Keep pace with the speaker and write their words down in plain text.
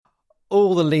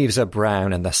All the leaves are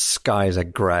brown and the skies are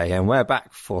grey, and we're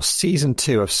back for Season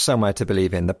 2 of Somewhere to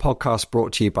Believe In, the podcast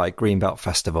brought to you by Greenbelt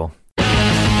Festival.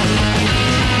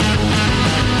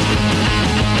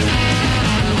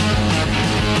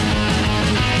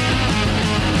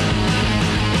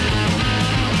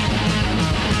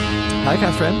 Hi,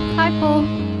 Catherine. Hi, Paul.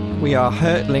 We are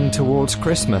hurtling towards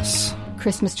Christmas.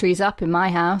 Christmas trees up in my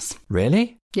house.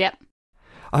 Really? Yep.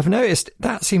 I've noticed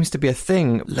that seems to be a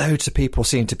thing. Loads of people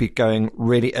seem to be going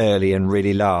really early and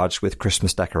really large with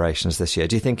Christmas decorations this year.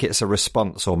 Do you think it's a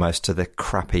response almost to the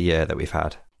crappy year that we've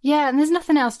had? Yeah, and there's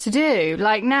nothing else to do.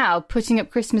 Like now, putting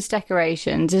up Christmas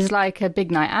decorations is like a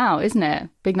big night out, isn't it?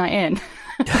 Big night in.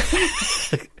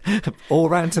 All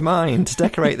round to mine to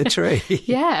decorate the tree.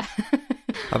 Yeah.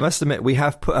 I must admit, we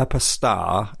have put up a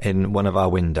star in one of our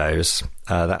windows.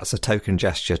 That's a token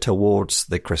gesture towards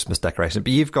the Christmas decoration.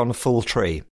 But you've gone full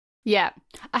tree. Yeah,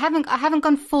 I haven't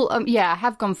gone full. I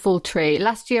have gone full tree.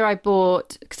 Last year I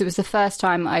bought, because it was the first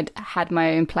time I'd had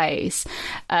my own place.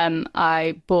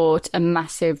 I bought a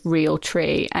massive real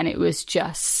tree, and it was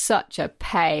just such a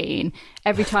pain.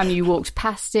 Every time you walked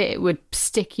past it, it would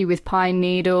stick you with pine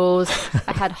needles.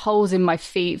 I had holes in my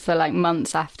feet for like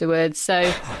months afterwards.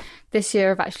 So this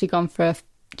year I've actually gone for a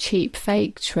cheap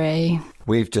fake tree.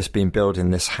 We've just been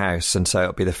building this house, and so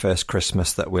it'll be the first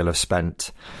Christmas that we'll have spent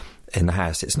in the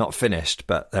house. It's not finished,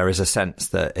 but there is a sense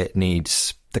that it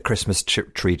needs, the Christmas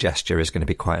tree gesture is going to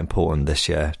be quite important this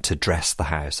year to dress the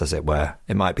house, as it were.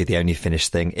 It might be the only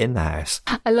finished thing in the house.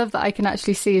 I love that I can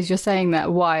actually see, as you're saying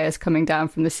that, wires coming down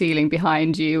from the ceiling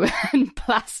behind you and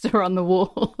plaster on the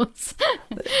walls.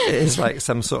 It is like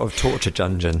some sort of torture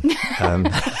dungeon.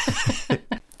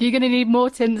 You're going to need more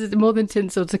than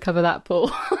tinsel to cover that,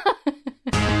 Paul.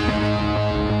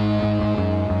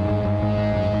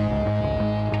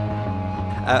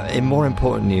 In more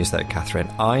important news, though, Catherine,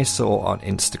 I saw on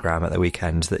Instagram at the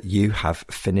weekend that you have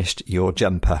finished your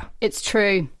jumper. It's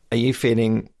true. Are you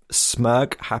feeling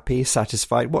smug, happy,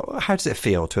 satisfied? How does it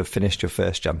feel to have finished your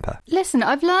first jumper? Listen,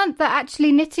 I've learned that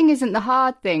actually knitting isn't the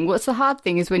hard thing. What's the hard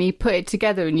thing is when you put it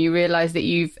together and you realise that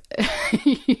you've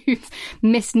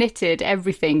misknitted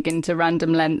everything into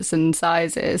random lengths and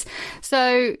sizes.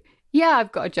 So, yeah,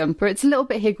 I've got a jumper. It's a little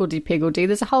bit higgledy-piggledy.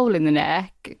 There's a hole in the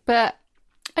neck, but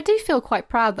I do feel quite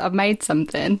proud that I've made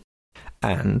something.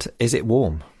 And is it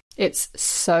warm? It's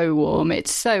so warm.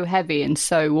 It's so heavy and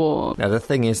so warm. Now, the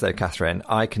thing is, though, Catherine,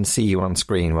 I can see you on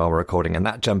screen while we're recording, and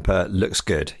that jumper looks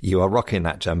good. You are rocking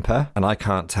that jumper, and I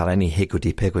can't tell any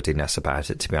higgledy-pigglediness about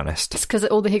it, to be honest. It's because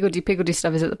all the higgledy-piggledy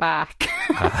stuff is at the back.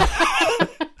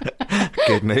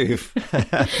 Good move.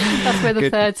 That's where the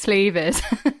third sleeve is.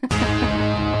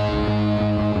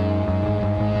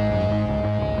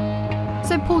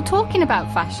 So, Paul, talking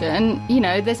about fashion, you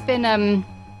know, there's been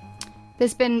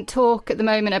talk at the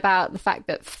moment about the fact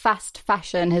that fast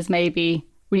fashion has maybe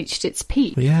reached its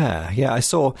peak. Yeah, I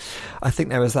think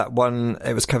there was that one,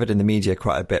 it was covered in the media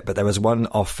quite a bit, but there was one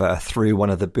offer through one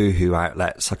of the Boohoo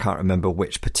outlets. I can't remember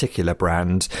which particular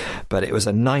brand, but it was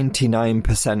a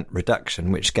 99%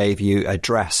 reduction, which gave you a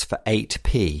dress for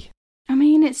 8p. I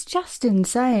mean, it's just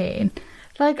insane.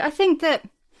 Like, I think that,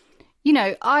 you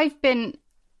know, I've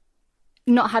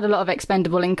not had a lot of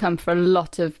expendable income for a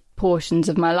lot of portions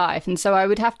of my life, and so I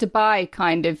would have to buy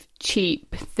kind of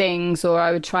cheap things, or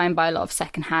I would try and buy a lot of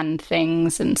secondhand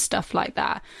things and stuff like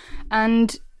that,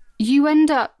 and you end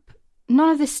up,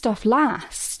 none of this stuff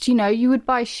lasts. You know, you would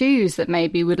buy shoes that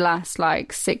maybe would last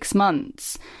like 6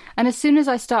 months, and as soon as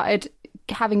I started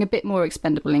having a bit more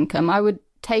expendable income, I would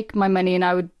take my money and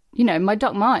I would, you know, my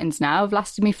Doc Martens now have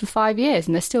lasted me for 5 years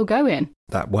and they're still going.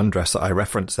 That one dress that I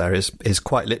referenced there is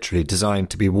quite literally designed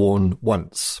to be worn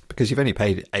once, because you've only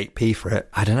paid 8p for it.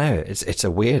 I don't know. It's a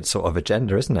weird sort of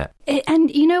agenda, isn't it? And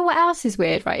you know what else is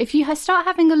weird, right? If you start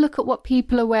having a look at what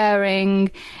people are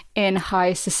wearing in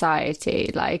high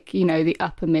society, like, you know, the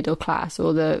upper middle class,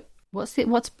 or the what's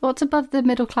above the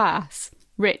middle class?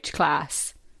 Rich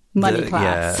class. Money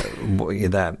class.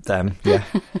 Yeah, them, yeah.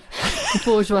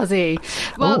 Bourgeoisie.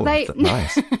 Well,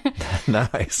 nice.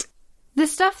 Nice. The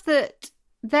stuff that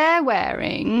they're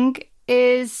wearing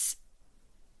is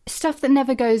stuff that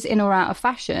never goes in or out of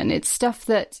fashion. It's stuff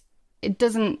that it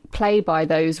doesn't play by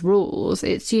those rules.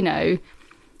 It's, you know,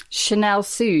 Chanel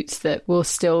suits that will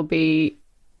still be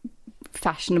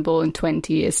fashionable in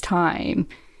 20 years' time.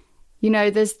 You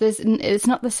know, it's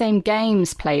not the same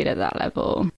games played at that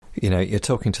level. You know, you're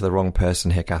talking to the wrong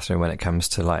person here, Catherine, when it comes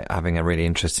to like having a really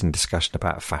interesting discussion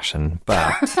about fashion.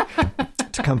 But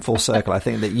to come full circle, I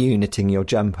think that you knitting your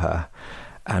jumper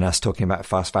and us talking about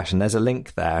fast fashion, there's a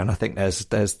link there. And I think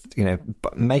there's you know,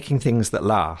 making things that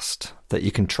last, that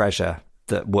you can treasure,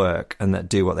 that work and that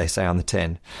do what they say on the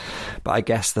tin. But I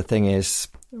guess the thing is,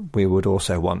 we would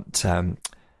also want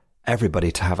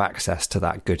everybody to have access to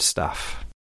that good stuff.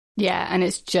 Yeah, and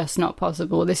it's just not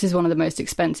possible. This is one of the most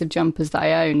expensive jumpers that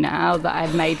I own now that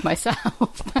I've made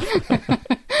myself.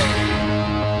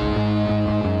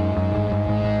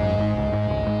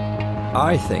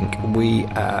 I think we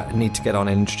need to get on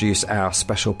and introduce our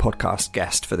special podcast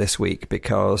guest for this week,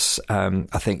 because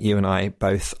I think you and I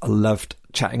both loved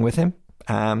chatting with him.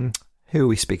 Who are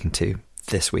we speaking to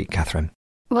this week, Catherine?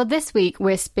 Well, this week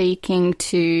we're speaking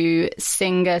to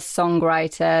singer,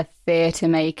 songwriter, theatre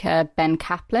maker Ben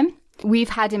Kaplan. We've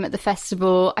had him at the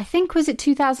festival, I think, was it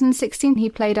 2016? He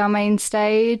played our main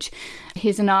stage.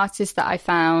 He's an artist that I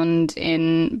found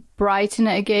in Brighton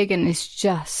at a gig, and is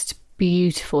just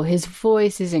beautiful. His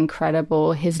voice is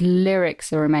incredible. His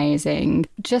lyrics are amazing.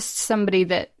 Just somebody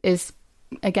that is,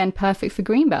 again, perfect for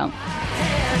Greenbelt.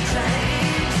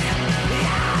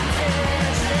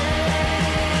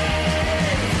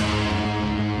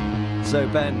 So,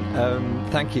 Ben,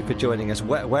 thank you for joining us.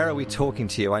 Where are we talking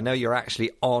to you? I know you're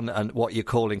actually on what you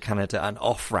call in Canada an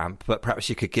off-ramp, but perhaps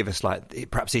you could give us,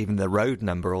 perhaps even the road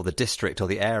number or the district or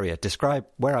the area. Describe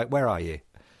where are you?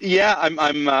 Yeah,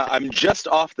 I'm just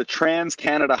off the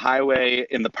Trans-Canada Highway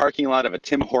in the parking lot of a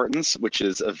Tim Hortons, which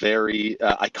is a very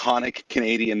iconic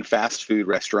Canadian fast food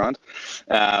restaurant.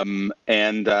 I'm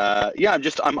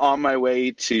on my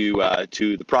way to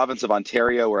the province of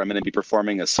Ontario, where I'm going to be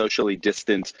performing a socially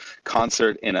distant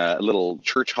concert in a little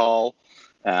church hall.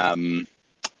 So I'm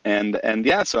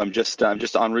just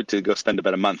en route to go spend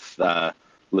about a month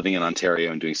living in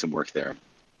Ontario and doing some work there.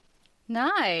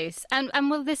 Nice. And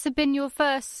will this have been your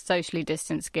first socially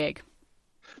distanced gig?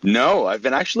 No, I've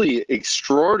been actually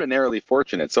extraordinarily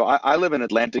fortunate. So I live in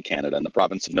Atlantic Canada in the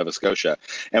province of Nova Scotia,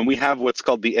 and we have what's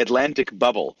called the Atlantic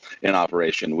Bubble in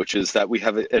operation, which is that we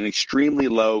have an extremely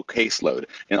low caseload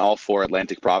in all 4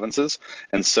 Atlantic provinces.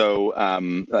 And so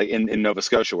like in Nova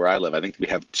Scotia, where I live, I think we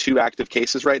have 2 active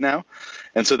cases right now.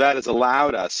 And so that has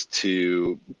allowed us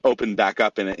to open back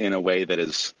up in a way that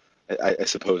is, I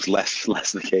suppose, less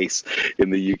the case in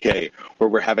the UK, where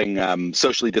we're having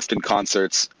socially distant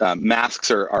concerts.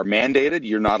 Masks are mandated.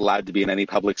 You're not allowed to be in any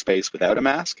public space without a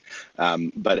mask.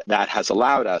 But that has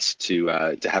allowed us to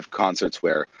have concerts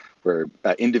where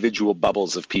individual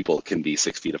bubbles of people can be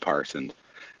 6 feet apart, and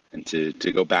to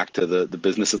go back to the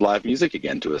business of live music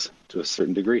again to a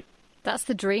certain degree. That's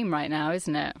the dream right now,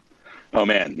 isn't it? Oh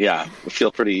man, yeah, I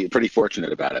feel pretty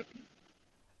fortunate about it.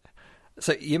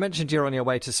 So you mentioned you're on your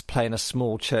way to play in a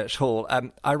small church hall.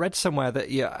 I read somewhere that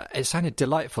it sounded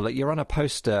delightful. That you're on a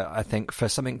poster, I think, for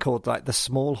something called like the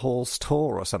Small Halls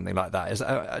Tour or something like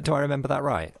that. Do I remember that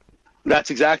right? That's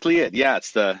exactly it. Yeah,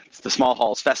 it's the Small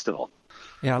Halls Festival.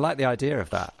 Yeah, I like the idea of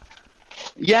that.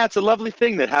 Yeah, it's a lovely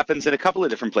thing that happens in a couple of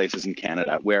different places in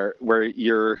Canada where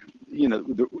you're,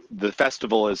 the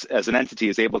festival as an entity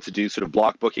is able to do sort of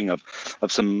block booking of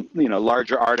some,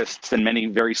 larger artists than many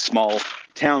very small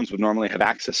towns would normally have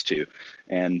access to,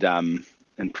 and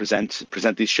present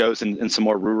these shows in some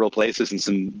more rural places and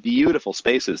some beautiful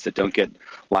spaces that don't get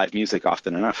live music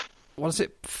often enough. What has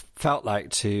it felt like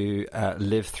to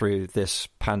live through this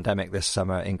pandemic this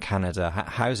summer in Canada?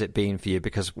 How's it been for you?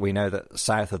 Because we know that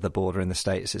south of the border in the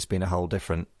States, it's been a whole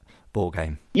different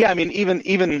ballgame. Yeah, I mean,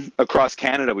 even across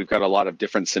Canada, we've got a lot of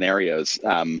different scenarios.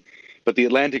 But the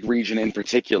Atlantic region in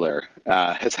particular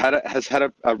has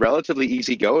had a relatively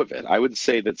easy go of it. I would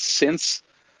say that since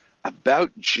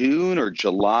about June or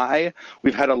July,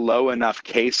 we've had a low enough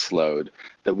caseload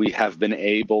that we have been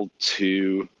able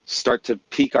to start to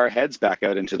peek our heads back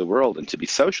out into the world and to be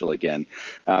social again.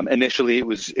 Initially, it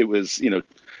was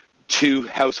 2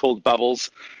 household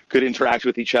bubbles could interact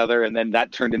with each other, and then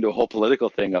that turned into a whole political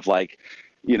thing of like,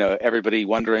 everybody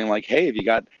wondering like, hey, have you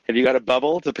got a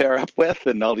bubble to pair up with?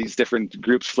 And all these different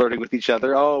groups flirting with each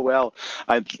other. Oh, well,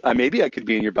 I maybe I could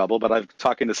be in your bubble, but I'm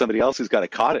talking to somebody else who's got a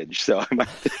cottage, so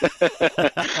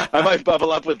I might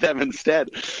bubble up with them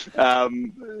instead.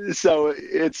 So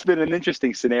it's been an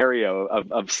interesting scenario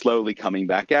of slowly coming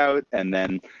back out, and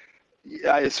then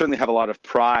I certainly have a lot of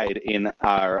pride in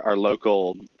our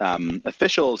local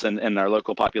officials and our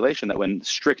local population that when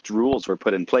strict rules were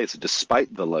put in place,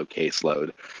 despite the low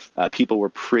caseload, people were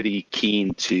pretty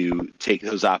keen to take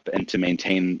those up and to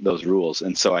maintain those rules.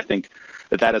 And so I think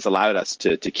that has allowed us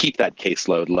to keep that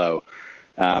caseload low.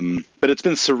 But it's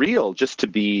been surreal just to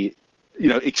be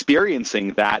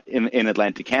experiencing that in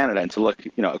Atlantic Canada, and to look,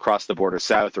 across the border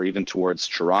south, or even towards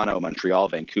Toronto, Montreal,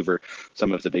 Vancouver,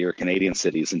 some of the bigger Canadian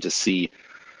cities, and to see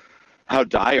how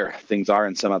dire things are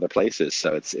in some other places.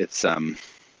 So it's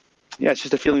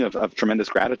just a feeling of tremendous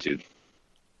gratitude.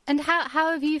 And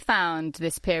how have you found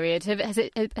this period? Has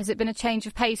it been a change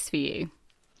of pace for you?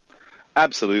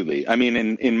 Absolutely. I mean,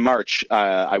 in March,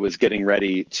 I was getting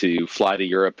ready to fly to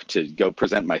Europe to go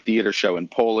present my theater show in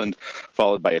Poland,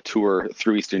 followed by a tour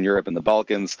through Eastern Europe and the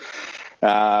Balkans.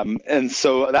 And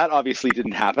so that obviously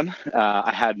didn't happen.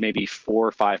 I had maybe 4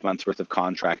 or 5 months worth of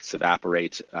contracts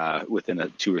evaporate within a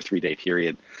 2 or 3 day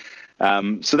period.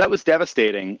 So that was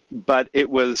devastating, but it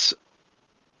was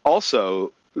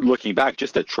also, looking back,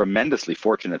 just a tremendously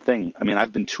fortunate thing. I mean,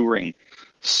 I've been touring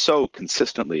so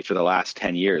consistently for the last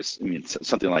 10 years. I mean,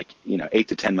 something like, 8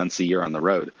 to 10 months a year on the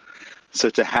road. So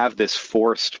to have this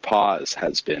forced pause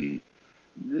has been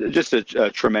just a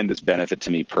tremendous benefit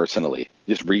to me personally,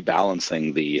 just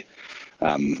rebalancing the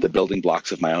building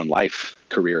blocks of my own life,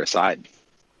 career aside.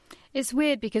 It's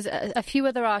weird because a few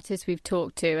other artists we've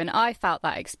talked to, and I felt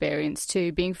that experience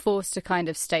too, being forced to kind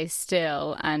of stay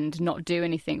still and not do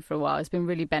anything for a while has been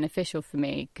really beneficial for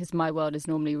me, because my world is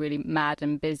normally really mad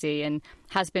and busy and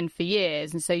has been for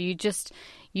years. And so you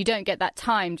don't get that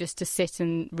time just to sit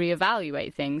and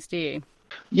reevaluate things, do you?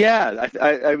 Yeah,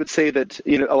 I would say that,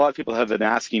 a lot of people have been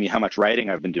asking me how much writing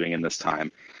I've been doing in this time.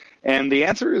 And the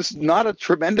answer is not a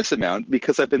tremendous amount,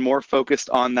 because I've been more focused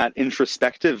on that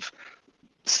introspective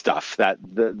stuff, that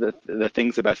the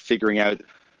things about figuring out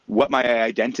what my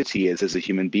identity is as a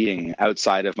human being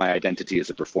outside of my identity as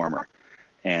a performer,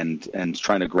 and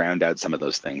trying to ground out some of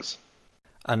those things.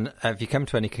 And have you come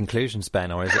to any conclusions,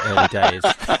 Ben, or is it early days?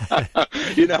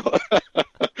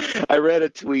 I read a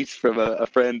tweet from a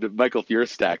friend, Michael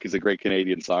Furstack, who's a great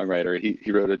Canadian songwriter.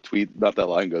 He wrote a tweet not that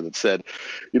long ago that said,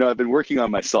 I've been working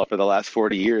on myself for the last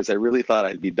 40 years. I really thought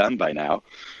I'd be done by now.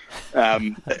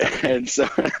 And so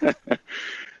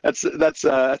that's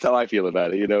how I feel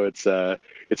about it. It's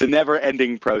a never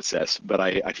ending process, but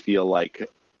I feel like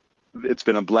it's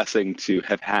been a blessing to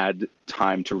have had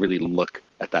time to really look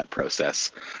at that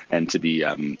process and to be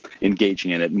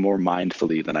engaging in it more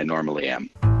mindfully than I normally am.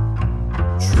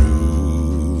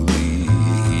 Truly,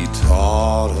 he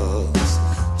taught us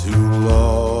to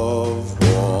love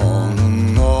one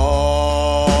another.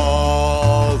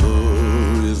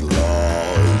 His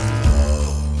law is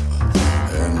love,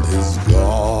 and his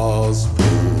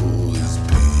gospel is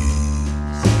peace.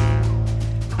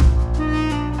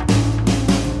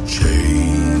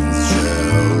 Chains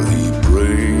shall he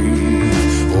break,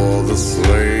 for the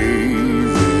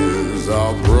slave is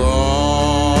our brother.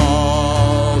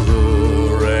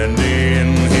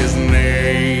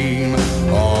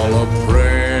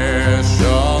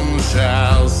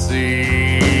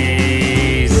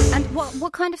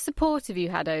 What kind of support have you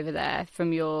had over there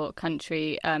from your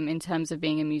country in terms of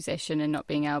being a musician and not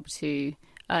being able to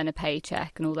earn a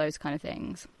paycheck and all those kind of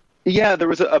things? Yeah, there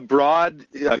was a broad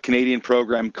Canadian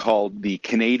program called the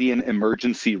Canadian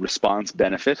Emergency Response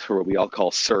Benefit, or what we all call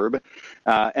CERB,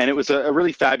 and it was a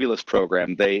really fabulous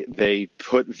program. They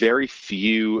put very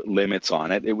few limits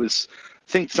on it. It was,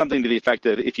 I think, something to the effect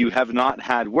of, if you have not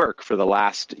had work for the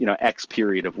last X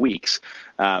period of weeks,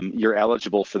 you're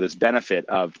eligible for this benefit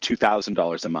of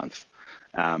 $2,000 a month,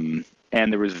 and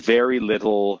there was very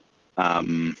little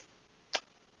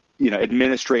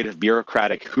administrative,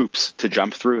 bureaucratic hoops to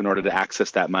jump through in order to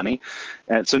access that money.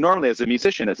 And so normally as a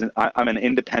musician, I'm an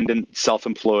independent,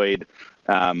 self-employed,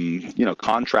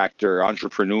 contractor,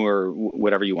 entrepreneur,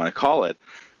 whatever you want to call it.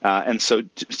 And so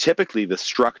typically the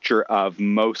structure of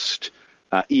most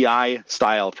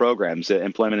EI-style programs,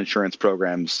 employment insurance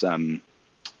programs,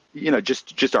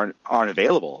 just aren't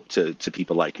available to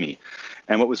people like me.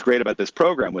 And what was great about this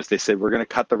program was they said, we're going to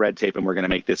cut the red tape and we're going to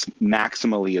make this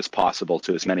maximally as possible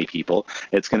to as many people.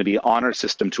 It's going to be an honor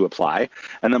system to apply,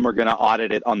 and then we're going to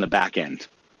audit it on the back end.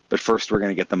 But first, we're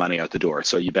going to get the money out the door.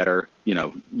 So you better,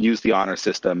 use the honor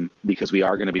system, because we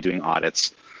are going to be doing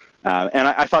audits. And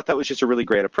I thought that was just a really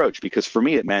great approach, because for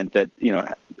me, it meant that,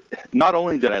 not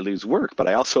only did I lose work, but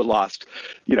I also lost,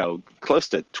 close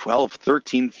to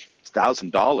 $12,000,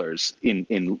 $13,000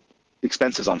 in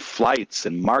expenses on flights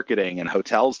and marketing and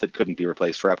hotels that couldn't be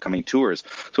replaced for upcoming tours.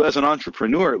 So as an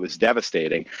entrepreneur, it was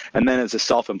devastating. And then as a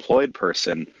self-employed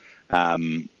person,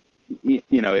 it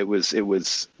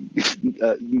was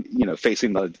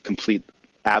facing the complete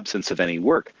absence of any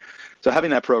work. So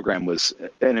having that program was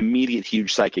an immediate,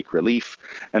 huge psychic relief.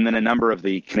 And then a number of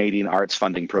the Canadian arts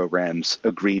funding programs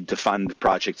agreed to fund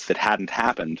projects that hadn't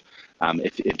happened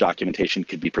if documentation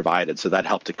could be provided. So that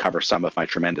helped to cover some of my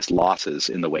tremendous losses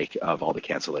in the wake of all the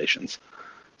cancellations.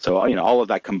 So, all of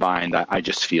that combined, I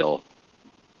just feel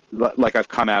like I've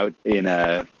come out in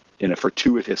a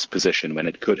fortuitous position when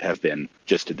it could have been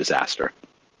just a disaster.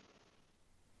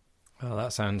 Well,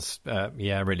 that sounds,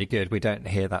 really good. We don't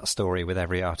hear that story with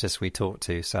every artist we talk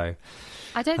to, so...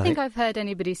 I don't think I've heard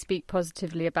anybody speak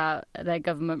positively about their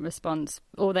government response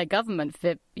or their government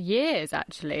for years,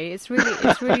 actually. It's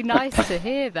really nice to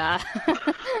hear that.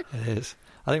 It is.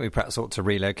 I think we perhaps ought to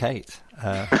relocate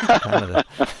Canada.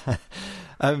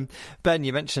 Ben,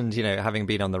 you mentioned, having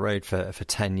been on the road for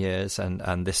 10 years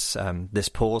and this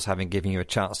pause having given you a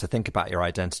chance to think about your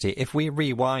identity. If we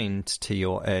rewind to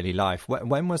your early life,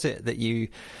 when was it that you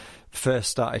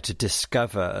first started to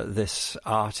discover this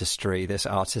artistry, this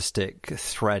artistic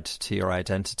thread to your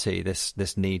identity,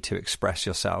 this need to express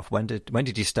yourself? When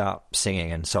did you start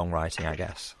singing and songwriting, I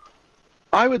guess?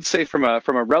 I would say from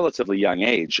a relatively young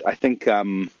age. I think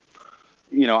I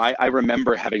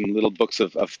remember having little books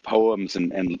of poems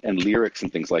and lyrics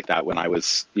and things like that when I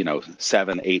was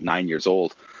 7, 8, 9 years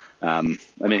old.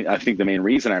 I think the main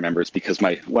reason I remember is because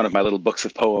one of my little books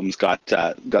of poems got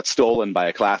stolen by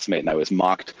a classmate, and I was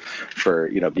mocked for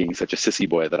being such a sissy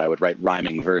boy that I would write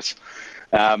rhyming verse.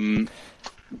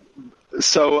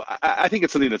 So I think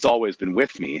it's something that's always been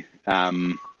with me,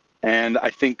 and I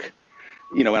think.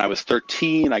 When I was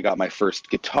 13, I got my first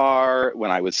guitar.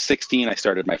 When I was 16, I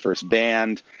started my first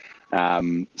band.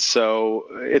 So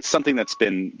it's something that's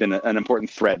been an important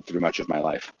thread through much of my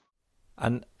life.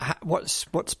 And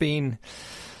what's been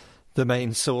the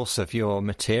main source of your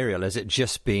material? Has it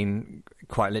just been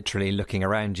quite literally looking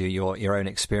around you, your own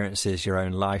experiences, your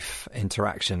own life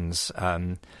interactions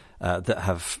that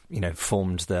have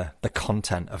formed the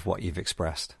content of what you've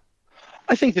expressed?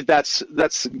 I think that's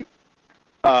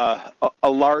a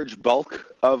large bulk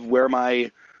of where my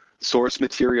source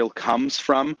material comes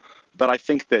from, but I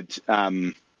think that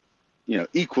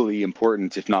equally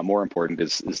important, if not more important,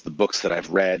 is the books that I've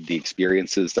read, the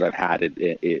experiences that I've had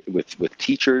with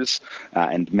teachers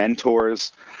and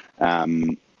mentors.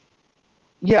 I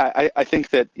think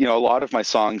that a lot of my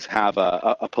songs have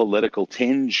a political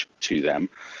tinge to them.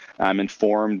 I'm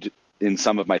informed in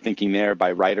some of my thinking there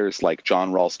by writers like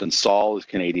John Ralston Saul, who's a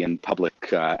Canadian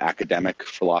public academic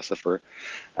philosopher,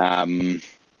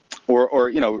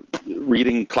 or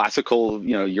reading classical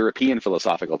European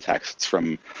philosophical texts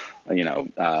from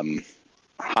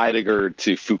Heidegger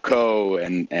to Foucault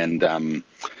and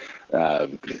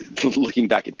looking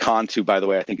back at Kant, who, by the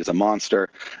way, I think is a monster,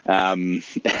 and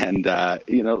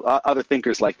other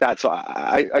thinkers like that. So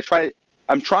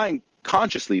I'm trying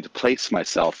consciously to place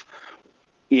myself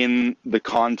in the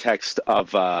context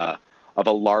of a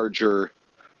larger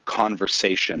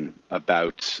conversation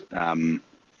about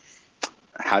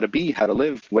how to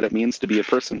live, what it means to be a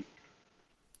person.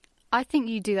 I think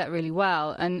you do that really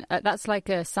well, and that's like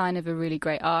a sign of a really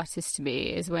great artist to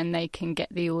me, is when they can get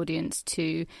the audience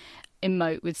to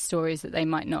emote with stories that they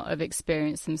might not have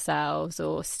experienced themselves,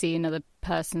 or see another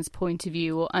person's point of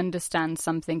view, or understand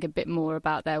something a bit more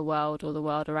about their world or the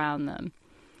world around them.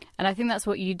 And I think that's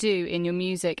what you do in your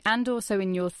music and also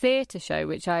in your theatre show,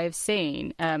 which I have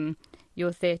seen,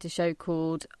 your theatre show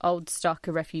called Old Stock,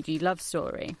 A Refugee Love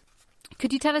Story.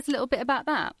 Could you tell us a little bit about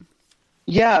that?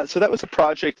 Yeah, so that was a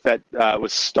project that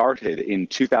was started in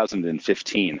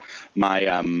 2015.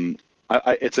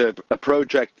 It's a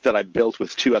project that I built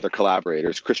with two other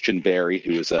collaborators, Christian Barry,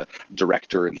 who is a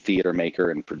director and theater maker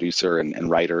and producer and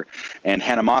writer, and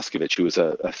Hannah Moscovich, who is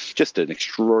just an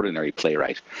extraordinary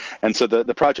playwright. And so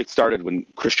the project started when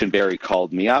Christian Barry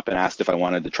called me up and asked if I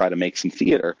wanted to try to make some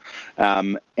theater.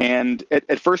 And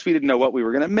at first we didn't know what we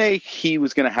were going to make. He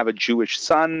was going to have a Jewish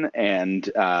son, and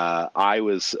I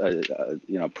was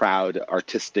a proud,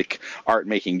 artistic,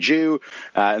 art-making Jew.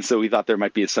 And so we thought there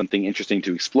might be something interesting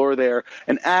to explore there.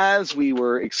 And as we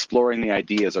were exploring the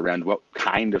ideas around what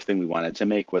kind of thing we wanted to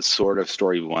make, what sort of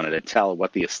story we wanted to tell,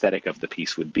 what the aesthetic of the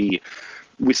piece would be,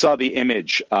 we saw the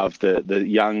image of the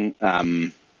young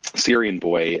Syrian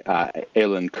boy,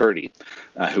 Aylan Kurdi,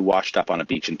 who washed up on a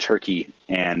beach in Turkey.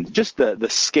 And just the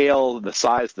scale, the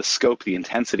size, the scope, the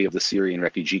intensity of the Syrian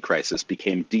refugee crisis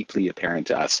became deeply apparent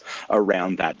to us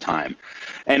around that time.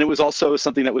 And it was also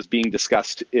something that was being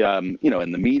discussed, in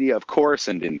the media, of course,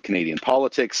 and in Canadian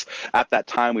politics. At that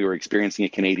time, we were experiencing a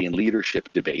Canadian leadership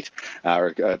debate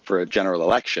for a general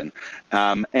election.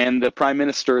 And the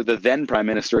then Prime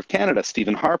Minister of Canada,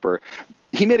 Stephen Harper,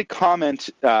 he made a comment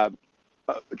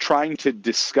trying to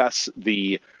discuss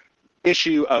the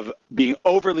issue of being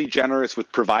overly generous with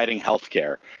providing health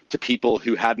care to people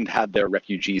who hadn't had their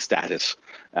refugee status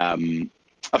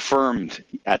affirmed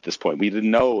at this point. We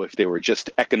didn't know if they were just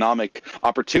economic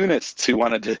opportunists who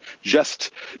wanted to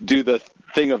just do the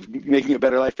thing of making a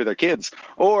better life for their kids,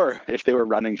 or if they were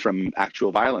running from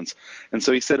actual violence. And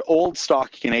so he said, old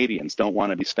stock Canadians don't want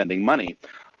to be spending money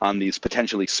on these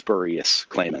potentially spurious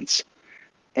claimants.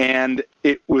 And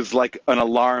it was like an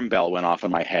alarm bell went off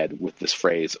in my head with this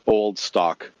phrase, old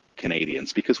stock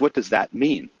Canadians, because what does that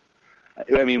mean?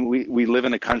 I mean, we live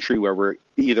in a country where we're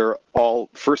either all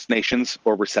First Nations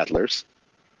or we're settlers.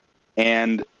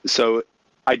 And so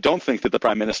I don't think that the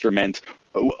Prime Minister meant,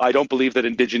 I don't believe that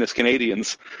Indigenous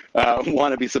Canadians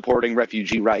want to be supporting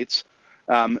refugee rights.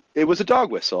 It was a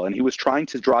dog whistle, and he was trying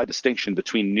to draw a distinction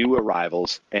between new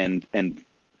arrivals and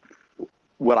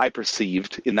what I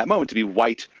perceived in that moment to be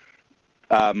white,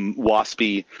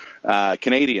 waspy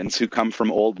Canadians who come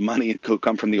from old money, who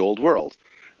come from the old world.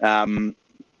 And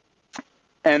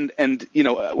you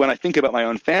know, when I think about my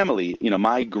own family, you know,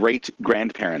 my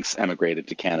great-grandparents emigrated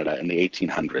to Canada in the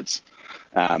 1800s.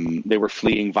 They were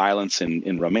fleeing violence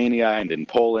in Romania and in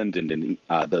Poland and in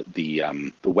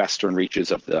the western reaches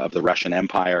of the Russian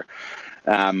Empire.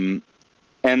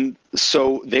 And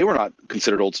so they were not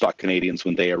considered old stock Canadians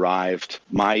when they arrived.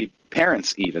 My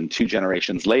parents, even 2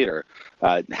 generations later,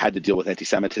 had to deal with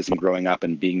anti-Semitism growing up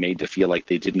and being made to feel like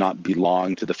they did not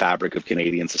belong to the fabric of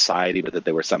Canadian society, but that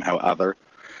they were somehow other.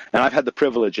 And I've had the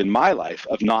privilege in my life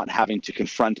of not having to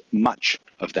confront much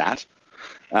of that.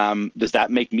 Does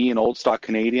that make me an old stock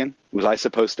Canadian? Was I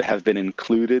supposed to have been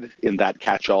included in that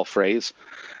catch-all phrase?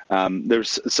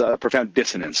 There's a profound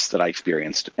dissonance that I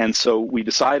experienced. And so we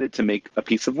decided to make a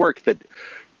piece of work that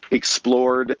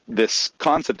explored this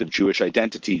concept of Jewish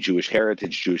identity, Jewish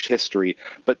heritage, Jewish history,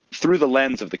 but through the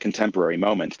lens of the contemporary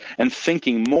moment, and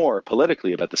thinking more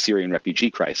politically about the Syrian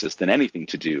refugee crisis than anything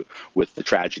to do with the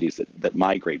tragedies that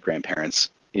my great-grandparents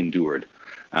endured,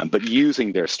 but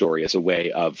using their story as a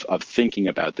way of thinking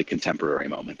about the contemporary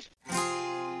moment.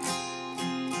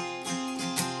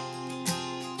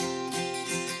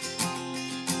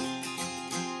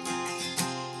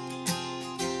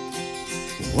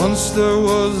 Once there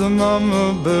was a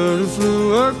mama bird who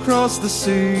flew across the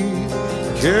sea,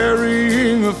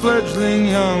 carrying a fledgling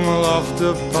young aloft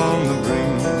upon the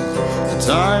breeze. The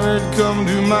time had come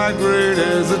to migrate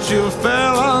as a chill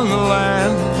fell on the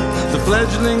land. The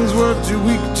fledglings were too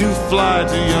weak to fly,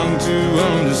 too young to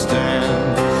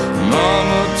understand.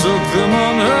 Mama took them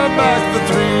on her back, the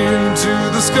 3 into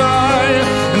the sky,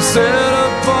 and set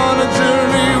up on a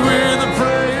journey with a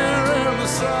prayer and a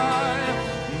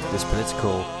sigh. This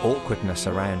political awkwardness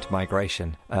around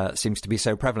migration seems to be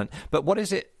so prevalent. But what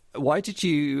is it? Why did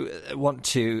you want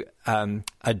to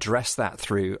address that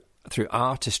through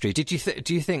artistry? Do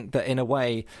you think that in a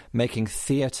way making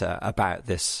theatre about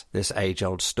this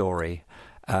age-old story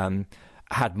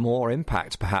had more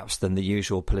impact perhaps than the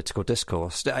usual political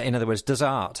discourse? In other words, does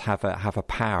art have a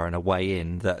power and a way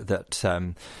in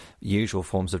that usual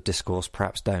forms of discourse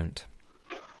perhaps don't?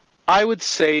 I would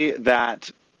say that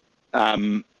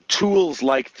tools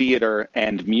like theater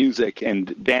and music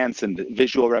and dance and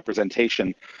visual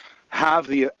representation have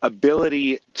the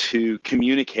ability to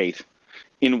communicate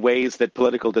in ways that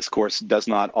political discourse does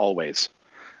not always.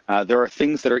 There are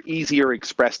things that are easier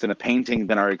expressed in a painting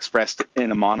than are expressed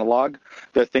in a monologue.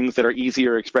 There are things that are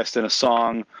easier expressed in a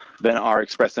song than are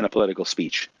expressed in a political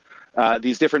speech.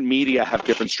 These different media have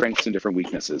different strengths and different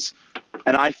weaknesses.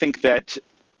 And I think that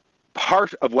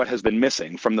part of what has been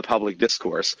missing from the public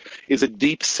discourse is a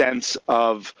deep sense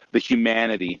of the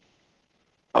humanity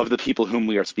of the people whom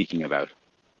we are speaking about.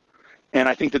 And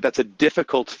I think that that's a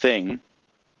difficult thing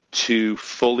to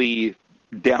fully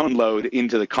download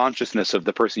into the consciousness of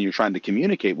the person you're trying to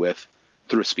communicate with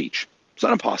through a speech. It's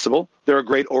not impossible. There are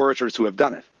great orators who have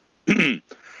done it.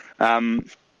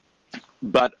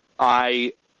 But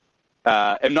I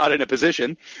am not in a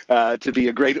position to be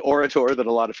a great orator that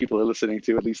a lot of people are listening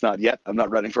to, at least not yet. I'm not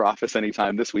running for office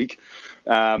anytime this week.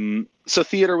 So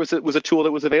theater was a tool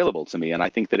that was available to me, and I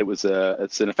think that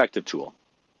it's an effective tool.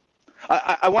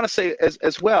 I want to say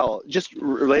as well, just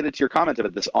related to your comment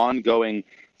about this ongoing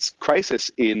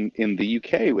crisis in the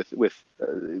UK with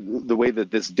the way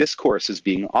that this discourse is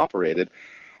being operated,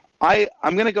 I'm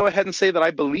going to go ahead and say that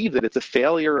I believe that it's a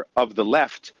failure of the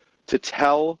left to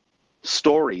tell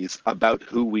stories about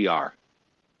who we are.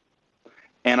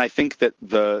 And I think that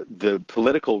the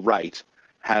political right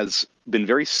has been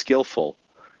very skillful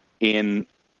in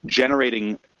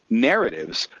generating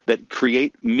narratives that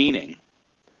create meaning.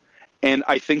 And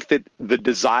I think that the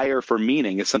desire for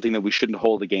meaning is something that we shouldn't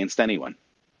hold against anyone.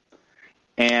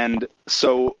 And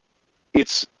so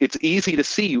it's easy to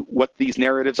see what these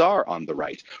narratives are on the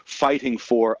right: fighting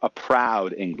for a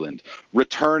proud England,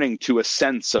 returning to a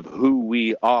sense of who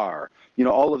we are,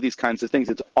 all of these kinds of things.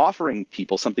 It's offering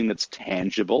people something that's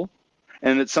tangible,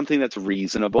 and it's something that's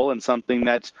reasonable, and something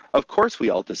that, of course, we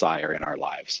all desire in our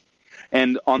lives.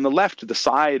 And on the left, the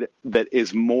side that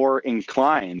is more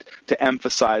inclined to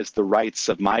emphasize the rights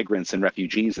of migrants and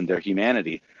refugees and their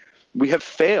humanity, we have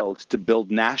failed to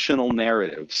build national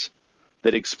narratives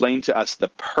that explain to us the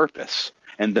purpose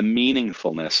and the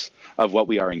meaningfulness of what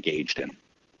we are engaged in.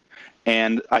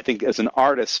 And I think as an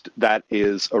artist, that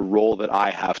is a role that I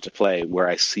have to play, where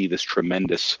I see this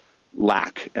tremendous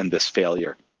lack and this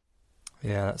failure.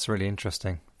 Yeah, that's really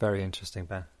interesting. Very interesting,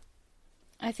 Ben.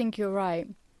 I think you're right.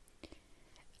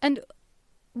 And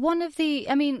one of the,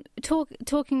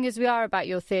 talking as we are about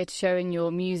your theatre show and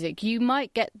your music, you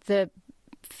might get the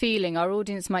feeling, our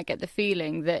audience might get the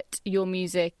feeling that your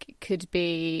music could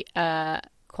be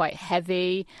quite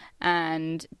heavy,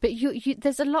 but you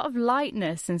there's a lot of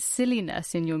lightness and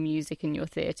silliness in your music and your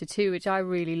theatre too, which I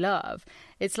really love.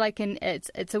 It's like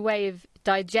it's a way of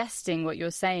digesting what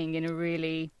you're saying in a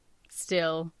really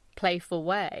still playful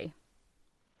way.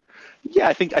 Yeah,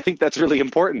 I think that's really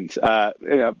important,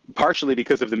 partially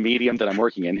because of the medium that I'm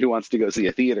working in. Who wants to go see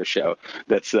a theater show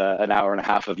that's an hour and a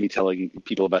half of me telling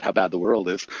people about how bad the world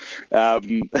is?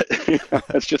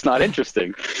 It's just not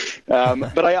interesting.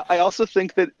 But I also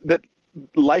think that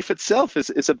life itself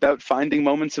is about finding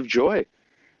moments of joy.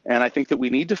 And I think that we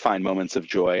need to find moments of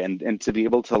joy and to be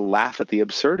able to laugh at the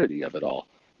absurdity of it all.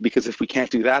 Because if we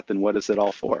can't do that, then what is it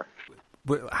all for?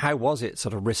 How was it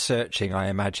sort of researching, I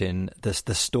imagine,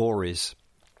 the stories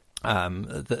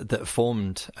that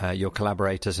formed your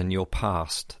collaborators and your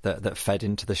past that fed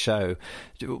into the show?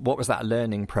 What was that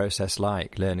learning process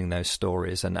like, learning those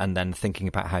stories and then thinking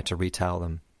about how to retell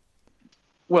them?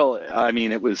 Well, I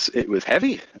mean, it was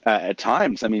heavy at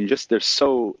times. I mean, just there's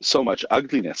so much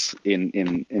ugliness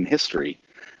in history.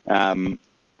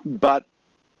 But,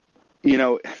 you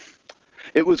know,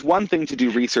 it was one thing to do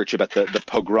research about the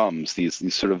pogroms,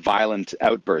 these sort of violent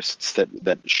outbursts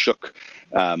that shook,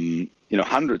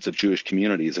 hundreds of Jewish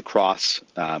communities across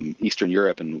Eastern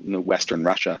Europe and Western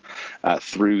Russia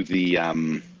through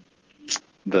the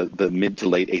mid to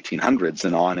late 1800s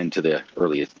and on into the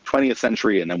early 20th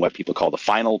century, and then what people call the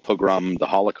final pogrom, the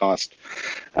Holocaust.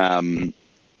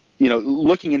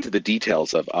 Looking into the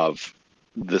details of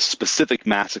the specific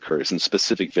massacres in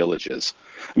specific villages.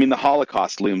 I mean, the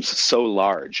Holocaust looms so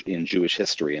large in Jewish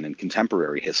history and in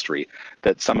contemporary history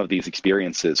that some of these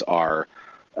experiences are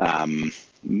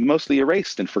mostly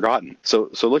erased and forgotten. So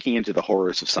looking into the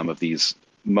horrors of some of these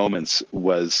moments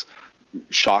was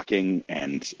shocking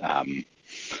and,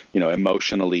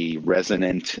 emotionally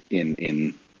resonant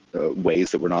in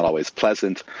ways that were not always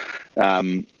pleasant.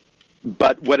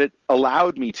 But what it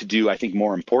allowed me to do, I think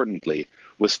more importantly,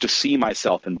 was to see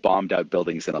myself in bombed out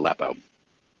buildings in Aleppo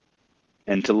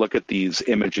and to look at these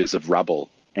images of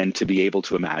rubble and to be able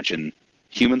to imagine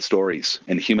human stories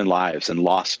and human lives and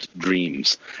lost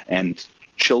dreams and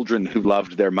children who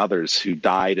loved their mothers who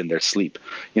died in their sleep.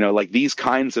 Like these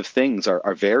kinds of things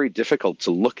are very difficult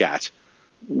to look at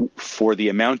for the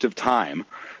amount of time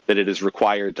that it is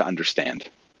required to understand.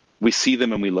 We see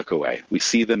them and we look away. We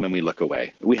see them and we look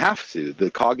away. We have to. The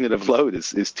cognitive load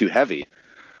is too heavy.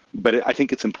 But I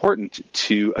think it's important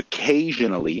to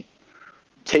occasionally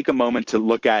take a moment to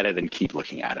look at it and keep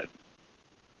looking at it.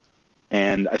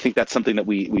 And I think that's something that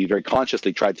we very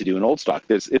consciously tried to do in Oldstock.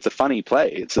 It's a funny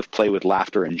play. It's a play with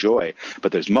laughter and joy.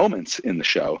 But there's moments in the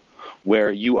show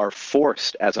where you are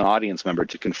forced as an audience member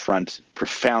to confront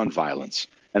profound violence,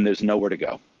 and there's nowhere to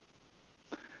go.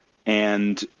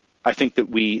 And I think that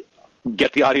we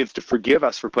get the audience to forgive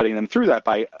us for putting them through that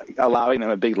by allowing them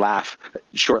a big laugh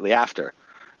shortly after.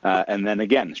 And then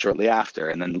again, shortly after,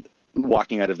 and then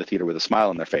walking out of the theater with a smile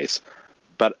on their face.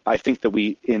 But I think that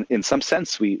we, in some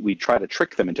sense, we try to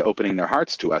trick them into opening their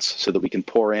hearts to us so that we can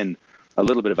pour in a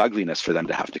little bit of ugliness for them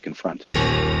to have to confront.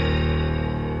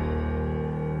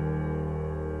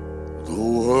 The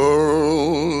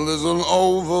world is an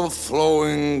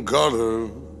overflowing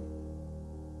gutter.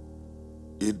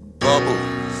 It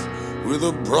bubbles with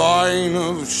a brine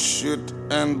of shit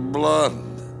and blood.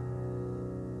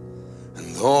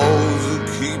 Those who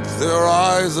keep their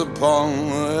eyes upon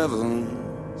the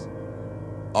heavens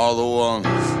are the ones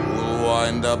who will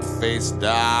wind up face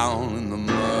down in the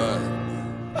mud.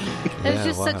 It's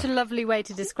just such a lovely way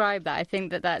to describe that. I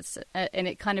think that's, and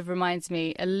it kind of reminds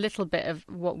me a little bit of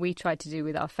what we try to do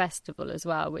with our festival as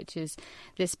well, which is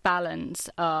this balance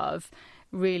of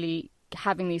really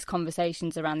having these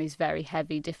conversations around these very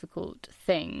heavy, difficult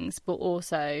things, but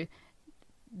also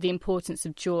the importance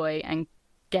of joy and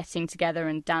getting together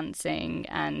and dancing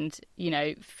and,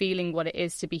 feeling what it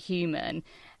is to be human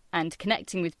and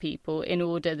connecting with people in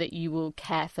order that you will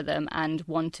care for them and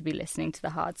want to be listening to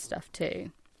the hard stuff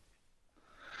too.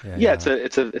 Yeah,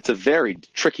 it's a very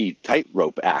tricky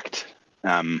tightrope act.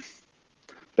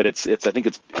 But I think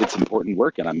it's important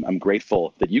work, and I'm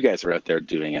grateful that you guys are out there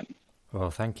doing it.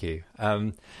 Well, thank you.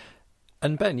 And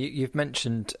Ben, you've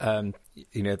mentioned, that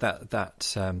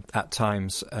at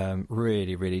times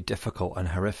really, really difficult and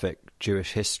horrific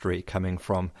Jewish history coming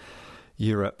from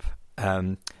Europe.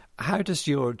 How does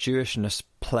your Jewishness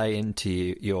play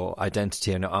into your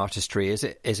identity and your artistry? Is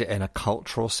it in a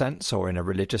cultural sense, or in a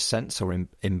religious sense, or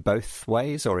in both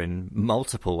ways, or in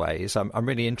multiple ways? I'm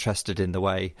really interested in the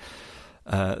way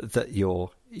that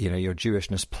your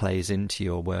Jewishness plays into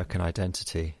your work and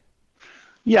identity.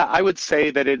 Yeah, I would say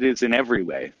that it is in every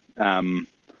way.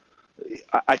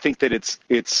 I think that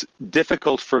it's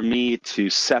difficult for me to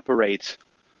separate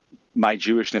my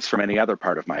Jewishness from any other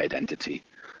part of my identity.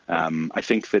 I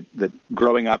think that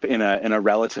growing up in a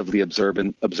relatively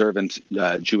observant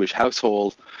Jewish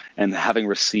household, and having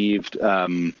received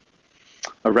a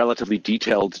relatively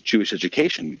detailed Jewish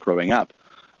education growing up,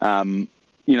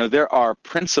 there are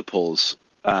principles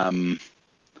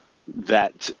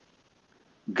that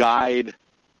guide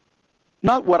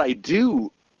not what I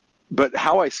do, but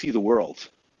how I see the world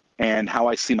and how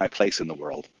I see my place in the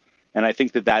world. And I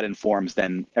think that informs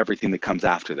then everything that comes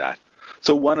after that.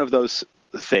 So one of those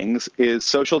things is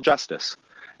social justice,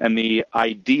 and the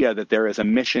idea that there is a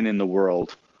mission in the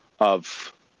world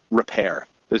of repair.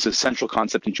 There's a central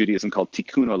concept in Judaism called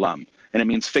tikkun olam, and it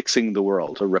means fixing the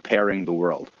world or repairing the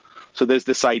world. So there's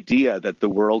this idea that the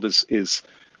world is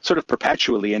sort of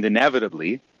perpetually and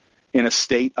inevitably in a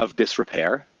state of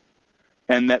disrepair,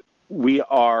 and that we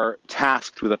are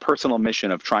tasked with a personal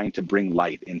mission of trying to bring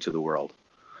light into the world.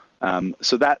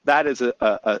 So that is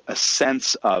a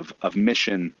sense of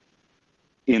mission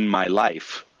in my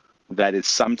life that is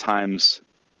sometimes,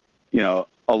 a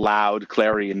loud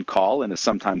clarion call, and is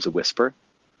sometimes a whisper,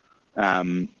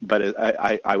 but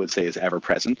I would say is ever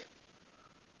present.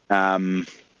 And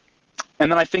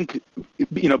then I think,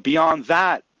 beyond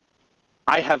that,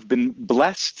 I have been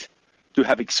blessed to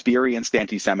have experienced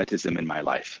anti-Semitism in my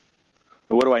life.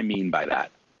 What do I mean by that?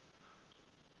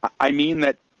 I mean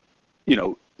that,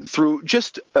 through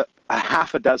just a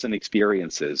half a dozen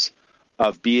experiences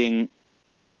of being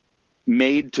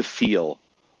made to feel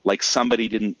like somebody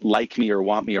didn't like me or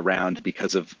want me around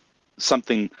because of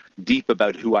something deep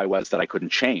about who I was that I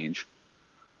couldn't change,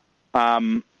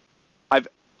 I've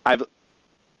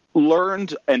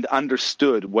learned and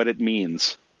understood what it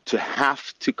means to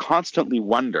have to constantly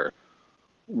wonder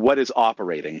what is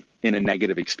operating in a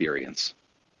negative experience.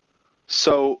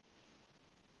 So,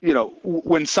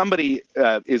 when somebody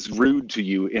is rude to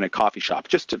you in a coffee shop,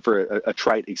 for a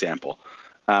trite example,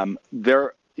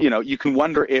 you can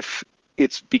wonder if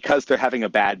it's because they're having a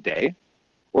bad day,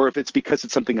 or if it's because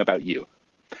it's something about you.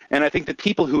 And I think that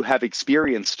people who have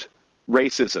experienced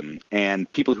racism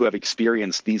and people who have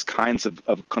experienced these kinds of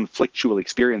conflictual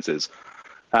experiences,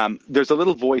 there's a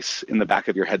little voice in the back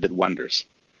of your head that wonders,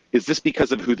 is this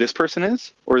because of who this person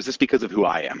is, or is this because of who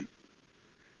I am?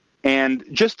 And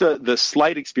just the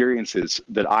slight experiences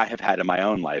that I have had in my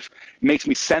own life makes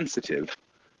me sensitive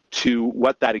to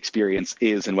what that experience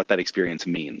is and what that experience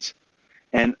means.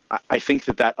 And I think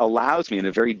that allows me in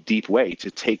a very deep way to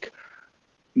take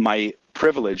my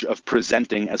privilege of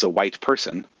presenting as a white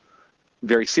person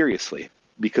very seriously,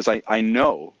 because I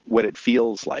know what it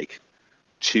feels like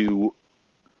to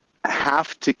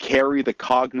have to carry the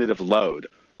cognitive load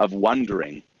of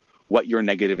wondering what your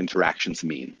negative interactions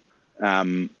mean.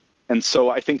 And so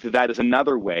I think that is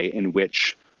another way in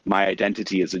which my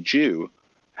identity as a Jew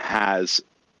has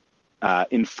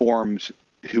informed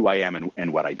who I am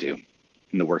and what I do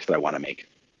in the work that I want to make.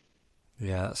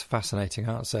 Yeah, that's a fascinating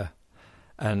answer.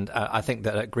 And I think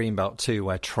that at Greenbelt too,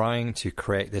 we're trying to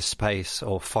create this space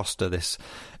or foster this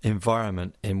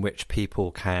environment in which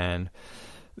people can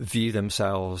view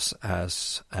themselves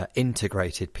as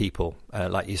integrated people.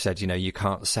 Like you said, you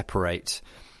can't separate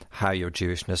how your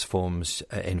Jewishness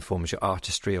informs your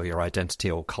artistry or your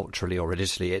identity, or culturally or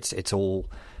religiously. It's all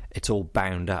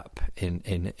bound up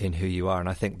in who you are. And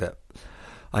I think that,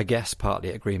 I guess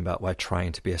partly at Greenbelt, we're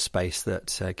trying to be a space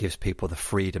that gives people the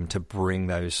freedom to bring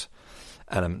those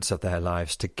elements of their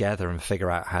lives together and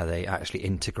figure out how they actually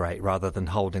integrate, rather than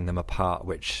holding them apart,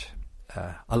 which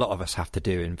a lot of us have to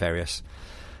do in various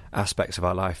aspects of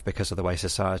our life because of the way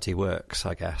society works,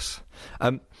 I guess.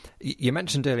 You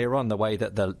mentioned earlier on the way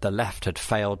that the left had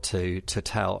failed to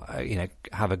tell,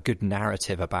 have a good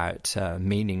narrative about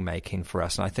meaning making for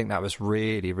us, and I think that was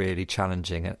really, really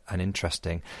challenging and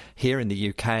interesting. Here in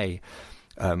the UK,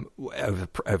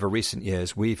 over recent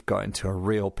years, we've got into a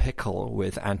real pickle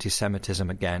with anti-Semitism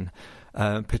again,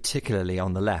 particularly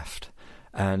on the left,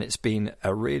 and it's been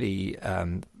a really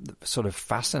sort of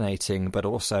fascinating but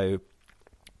also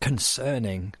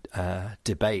concerning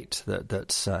debate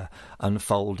that's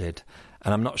unfolded,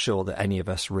 and I'm not sure that any of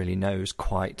us really knows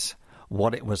quite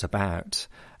what it was about.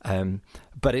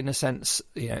 But in a sense,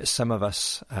 some of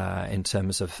us, in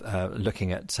terms of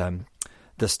looking at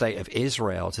the state of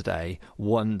Israel today,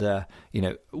 wonder,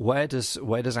 where does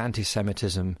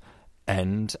anti-Semitism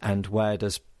end, and where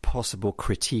does possible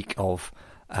critique of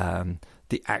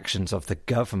the actions of the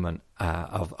government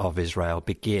of Israel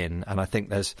begin? And I think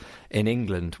there's, in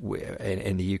England,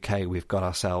 in the UK, we've got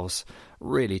ourselves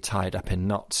really tied up in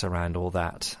knots around all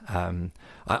that.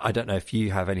 I don't know if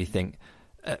you have anything,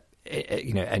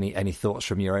 any thoughts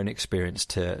from your own experience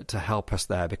to help us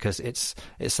there, because it's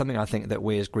something I think that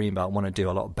we as Greenbelt want to do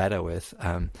a lot better with,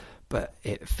 but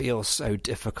it feels so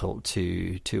difficult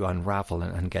to unravel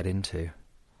and get into.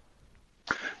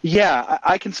 Yeah,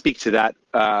 I can speak to that.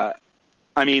 I'll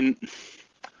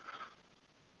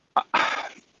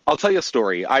tell you a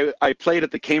story. I played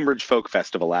at the Cambridge Folk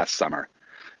Festival last summer,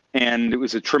 and it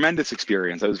was a tremendous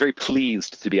experience. I was very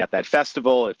pleased to be at that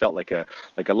festival. It felt like a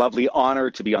lovely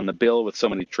honor to be on the bill with so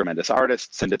many tremendous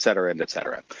artists, and et cetera, and et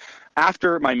cetera.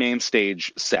 After my main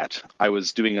stage set, I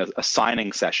was doing a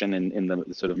signing session in the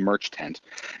sort of merch tent,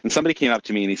 and somebody came up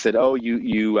to me and he said, "Oh,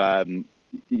 you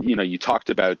talked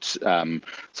about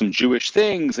some Jewish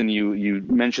things, and you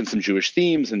mentioned some Jewish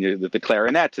themes, and the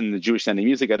clarinet and the Jewish sounding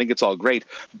music. I think it's all great,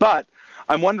 but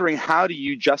I'm wondering, how do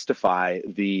you justify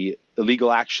the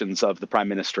illegal actions of the Prime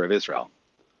Minister of Israel?"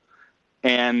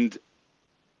 And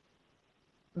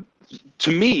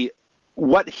to me,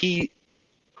 what's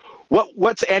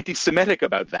anti-Semitic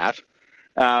about that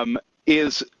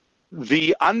is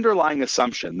the underlying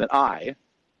assumption that I,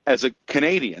 as a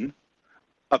Canadian,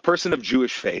 a person of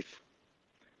Jewish faith,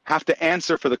 have to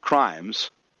answer for the crimes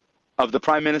of the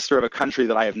Prime Minister of a country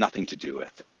that I have nothing to do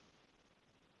with.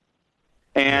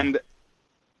 And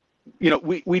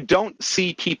we don't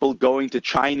see people going to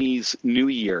Chinese New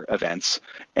Year events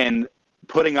and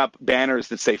putting up banners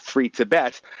that say "Free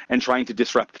Tibet" and trying to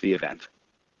disrupt the event.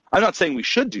 I'm not saying we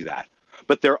should do that,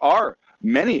 but there are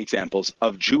many examples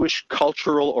of Jewish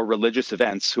cultural or religious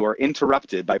events who are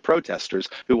interrupted by protesters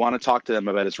who want to talk to them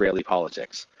about Israeli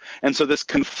politics. And so this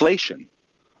conflation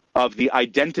of the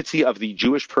identity of the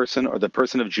Jewish person, or the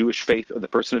person of Jewish faith, or the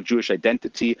person of Jewish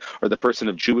identity, or the person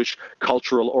of Jewish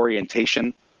cultural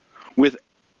orientation, with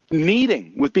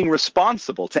being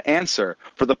responsible to answer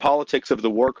for the politics of the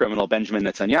war criminal Benjamin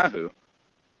Netanyahu,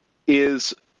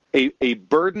 is a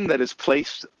burden that is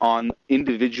placed on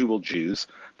individual Jews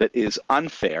that is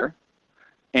unfair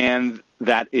and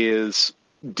that is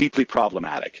deeply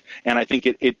problematic. And I think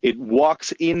it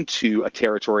walks into a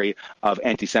territory of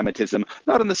anti-Semitism,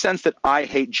 not in the sense that I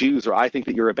hate Jews or I think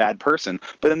that you're a bad person,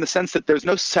 but in the sense that there's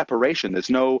no separation, there's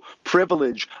no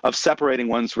privilege of separating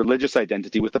one's religious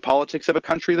identity with the politics of a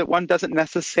country that one doesn't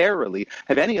necessarily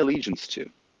have any allegiance to.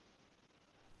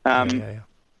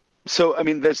 So,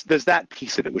 there's that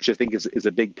piece of it, which I think is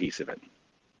a big piece of it.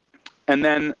 And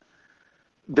then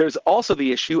there's also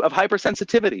the issue of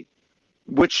hypersensitivity,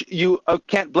 which you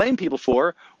can't blame people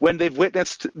for when they've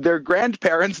witnessed their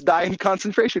grandparents die in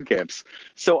concentration camps.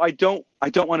 So I don't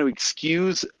want to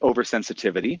excuse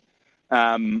oversensitivity,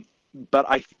 but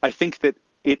I think that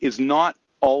it is not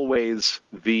always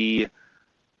the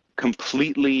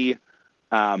completely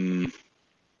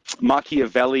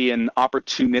Machiavellian,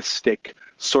 opportunistic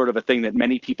sort of a thing that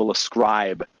many people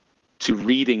ascribe to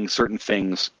reading certain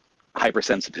things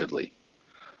hypersensitively.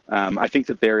 I think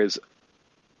that there is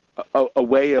a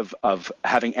way of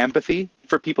having empathy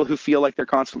for people who feel like they're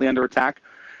constantly under attack,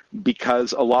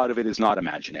 because a lot of it is not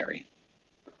imaginary.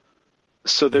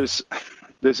 So there's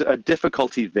a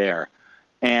difficulty there.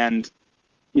 And,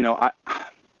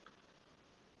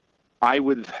 I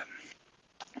would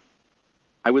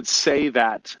say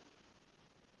that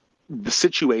the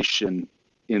situation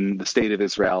in the state of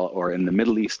Israel, or in the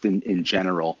Middle East in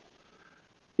general,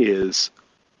 is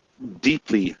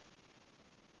deeply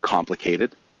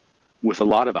complicated with a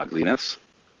lot of ugliness.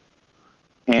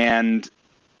 And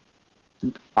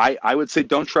I would say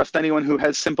don't trust anyone who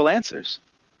has simple answers.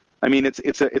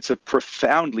 It's a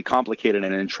profoundly complicated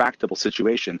and intractable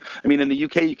situation. In the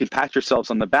UK, you can pat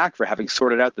yourselves on the back for having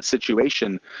sorted out the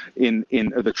situation in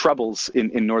the troubles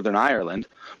in Northern Ireland.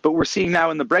 But we're seeing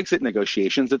now in the Brexit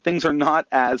negotiations that things are not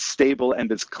as stable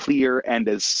and as clear and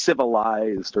as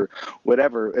civilized, or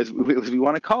whatever as we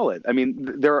want to call it.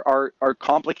 There are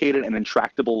complicated and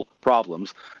intractable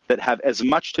problems that have as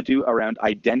much to do around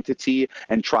identity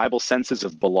and tribal senses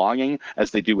of belonging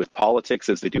as they do with politics,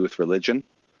 as they do with religion.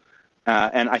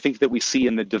 And I think that we see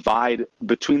in the divide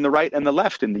between the right and the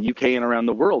left in the UK and around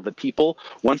the world that people,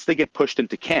 once they get pushed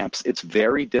into camps, it's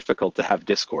very difficult to have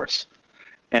discourse.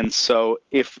 And so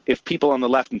if people on the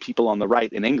left and people on the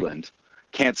right in England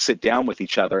can't sit down with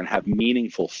each other and have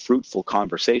meaningful, fruitful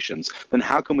conversations, then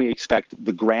how can we expect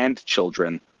the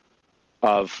grandchildren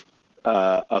of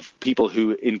people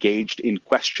who engaged in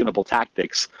questionable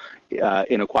tactics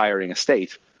in acquiring a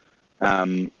state?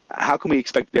 How can we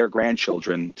expect their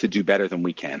grandchildren to do better than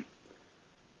we can?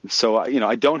 So,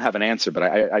 I don't have an answer, but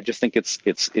I just think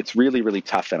it's really, really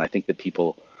tough. And I think that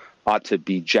people ought to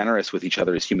be generous with each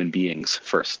other as human beings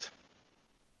first.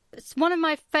 It's one of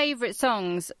my favourite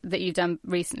songs that you've done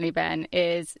recently, Ben,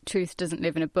 is Truth Doesn't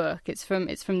Live in a Book. It's from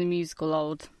the musical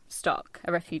Old Stock,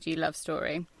 a refugee love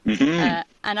story. Mm-hmm.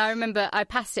 And I remember I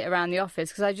passed it around the office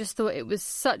because I just thought it was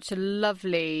such a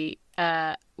lovely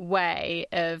way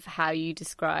of how you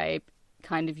describe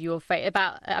kind of your faith,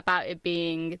 about it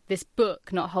being this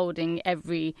book, not holding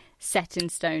every set in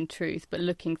stone truth, but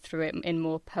looking through it in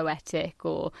more poetic,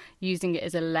 or using it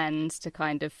as a lens to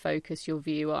kind of focus your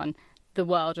view on the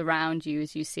world around you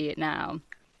as you see it now.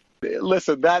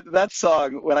 Listen, that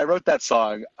song, when I wrote that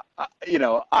song,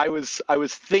 I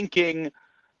was thinking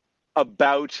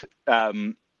about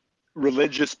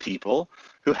religious people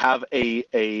who have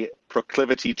a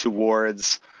proclivity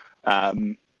towards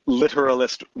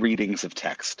literalist readings of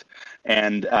text.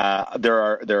 And there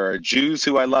are Jews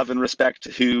who I love and respect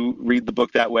who read the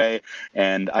book that way,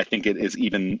 and I think it is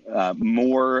even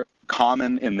more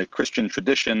common in the Christian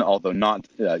tradition, although not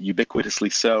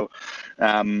ubiquitously so.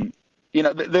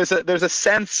 There's a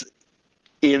sense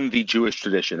in the Jewish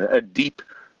tradition, a deep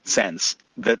sense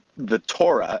that the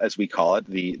Torah, as we call it,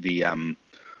 the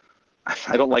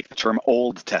I don't like the term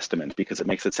Old Testament because it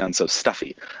makes it sound so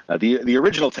stuffy. The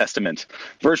original Testament,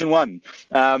 version 1,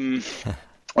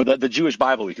 or the Jewish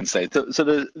Bible, we can say. So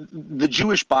the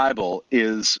Jewish Bible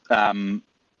is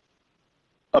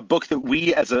a book that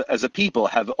we as a people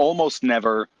have almost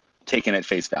never taken at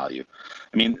face value.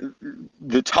 I mean,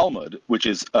 the Talmud, which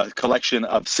is a collection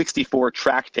of 64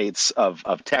 tractates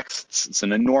of texts, it's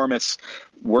an enormous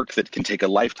work that can take a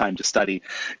lifetime to study.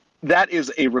 That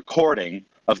is a recording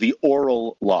of the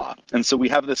oral law. And so we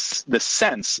have this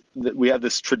sense that we have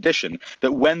this tradition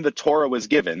that when the Torah was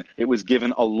given, it was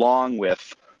given along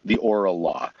with the oral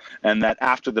law. And that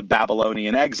after the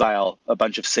Babylonian exile, a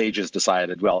bunch of sages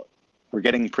decided, well, we're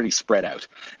getting pretty spread out.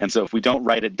 And so if we don't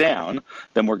write it down,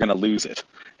 then we're going to lose it.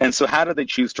 And so how did they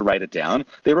choose to write it down?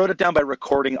 They wrote it down by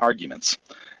recording arguments.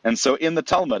 And so in the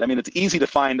Talmud, I mean, it's easy to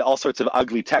find all sorts of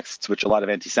ugly texts, which a lot of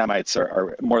anti-Semites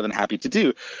are more than happy to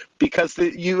do, because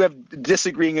you have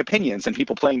disagreeing opinions and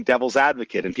people playing devil's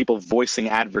advocate and people voicing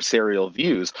adversarial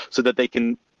views so that they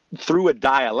can, through a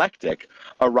dialectic,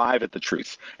 arrive at the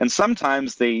truth. And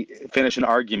sometimes they finish an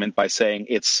argument by saying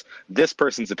it's this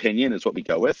person's opinion is what we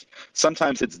go with.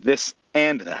 Sometimes it's this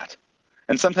and that.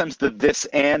 And sometimes the this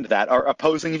and that are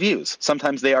opposing views.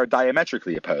 Sometimes they are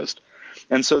diametrically opposed.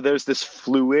 And so there's this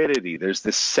fluidity, there's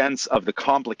this sense of the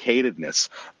complicatedness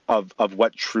of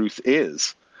what truth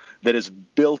is that is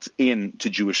built into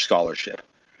Jewish scholarship.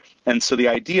 And so the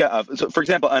idea of, so for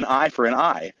example, an eye for an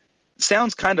eye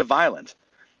sounds kind of violent.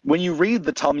 When you read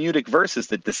the Talmudic verses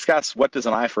that discuss what does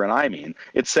an eye for an eye mean,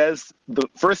 it says,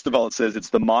 first of all, it says it's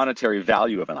the monetary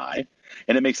value of an eye.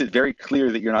 And it makes it very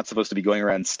clear that you're not supposed to be going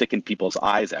around sticking people's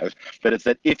eyes out. But it's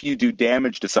that if you do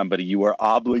damage to somebody, you are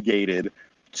obligated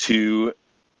to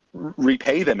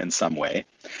repay them in some way.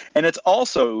 And it's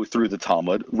also, through the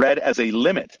Talmud, read as a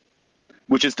limit,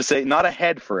 which is to say not a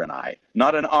head for an eye,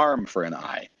 not an arm for an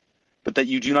eye, but that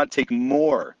you do not take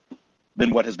more than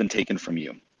what has been taken from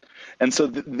you. And so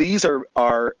these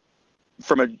are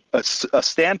from a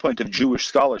standpoint of Jewish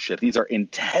scholarship, these are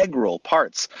integral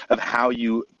parts of how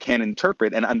you can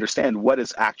interpret and understand what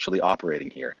is actually operating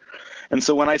here. And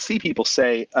so when I see people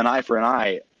say an eye for an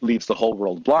eye leaves the whole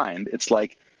world blind, it's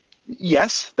like,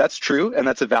 yes, that's true, and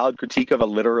that's a valid critique of a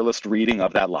literalist reading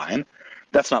of that line.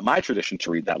 That's not my tradition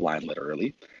to read that line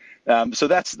literally. So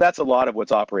that's a lot of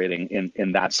what's operating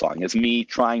in that song, is me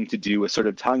trying to do a sort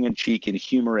of tongue-in-cheek and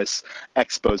humorous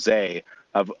expose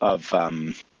of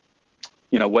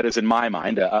what is in my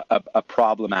mind a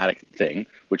problematic thing,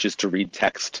 which is to read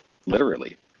text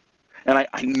literally. And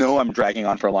I know I'm dragging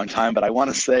on for a long time, but I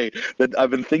want to say that I've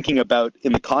been thinking about,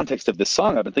 in the context of this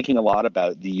song, I've been thinking a lot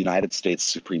about the United States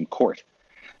Supreme Court.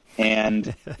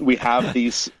 And we have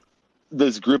this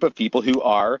group of people who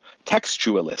are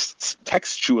textualists,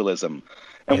 textualism.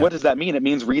 And what does that mean? It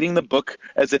means reading the book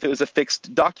as if it was a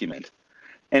fixed document.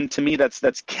 And to me,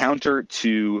 that's counter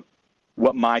to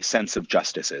what my sense of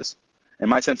justice is. And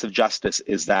my sense of justice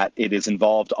is that it is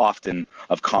involved often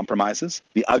of compromises.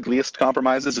 The ugliest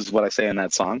compromises is what I say in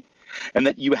that song. And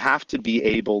that you have to be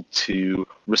able to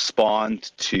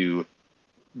respond to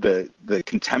the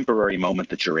contemporary moment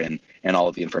that you're in and all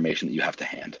of the information that you have to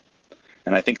hand.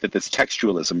 And I think that this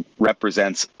textualism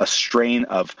represents a strain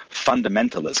of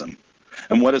fundamentalism.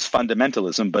 And what is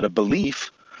fundamentalism but a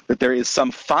belief that there is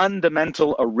some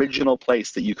fundamental original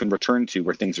place that you can return to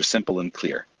where things are simple and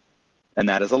clear? And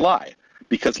that is a lie,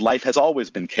 because life has always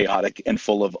been chaotic and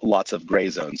full of lots of gray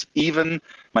zones. Even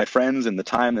my friends in the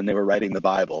time when they were writing the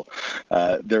Bible,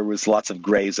 there was lots of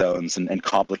gray zones and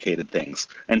complicated things.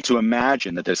 And to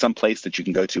imagine that there's some place that you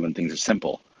can go to when things are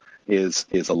simple is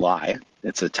a lie.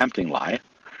 It's a tempting lie.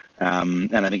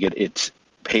 And I think it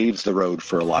paves the road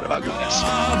for a lot of ugliness.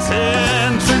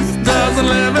 Truth doesn't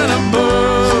live in a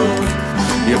book.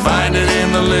 You find it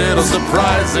in the little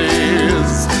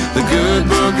surprises. The good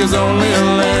book is only a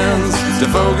lens to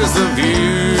focus the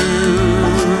view.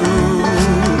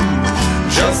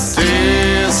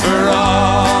 Justice for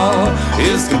all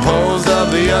is composed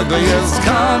of the ugliest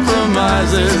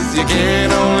compromises. You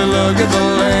can't only look at the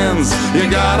lens, you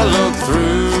gotta look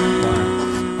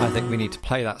through. I think we need to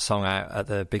play that song out at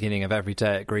the beginning of every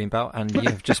day at Greenbelt, and you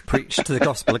have just preached to the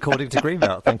gospel according to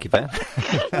Greenbelt. Thank you, Ben.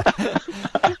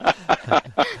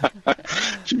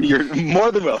 You're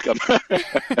more than welcome.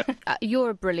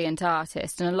 You're a brilliant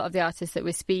artist, and a lot of the artists that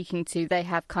we're speaking to, they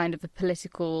have kind of a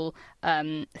political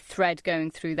thread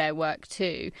going through their work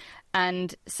too.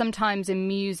 And sometimes in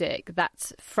music,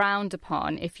 that's frowned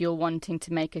upon if you're wanting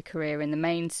to make a career in the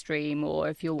mainstream, or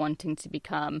if you're wanting to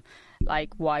become like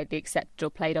widely accepted or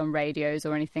played on radios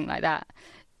or anything like that.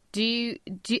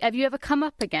 Have you ever come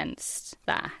up against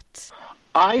that?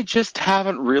 I just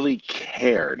haven't really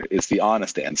cared, is the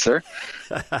honest answer.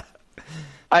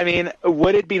 I mean,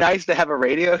 would it be nice to have a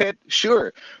radio hit?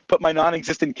 Sure. Put my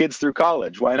non-existent kids through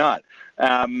college. Why not?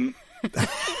 But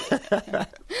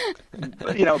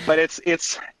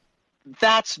it's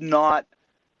that's not,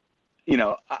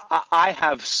 I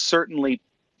have certainly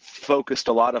focused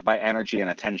a lot of my energy and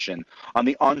attention on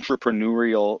the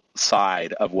entrepreneurial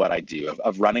side of what I do,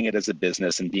 of running it as a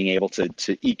business and being able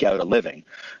to eke out a living.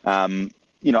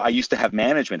 I used to have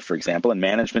management, for example, and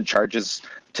management charges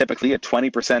typically a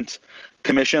 20%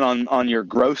 commission on your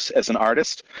gross as an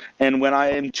artist. And when I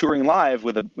am touring live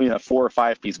with a 4 or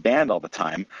 5 piece band all the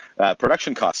time,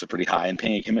 production costs are pretty high, and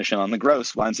paying a commission on the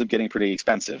gross winds up getting pretty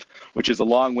expensive, which is a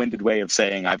long-winded way of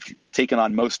saying I've taken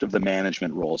on most of the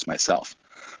management roles myself.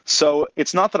 So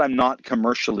it's not that I'm not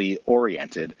commercially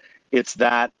oriented. It's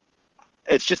that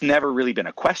it's just never really been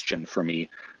a question for me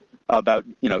about,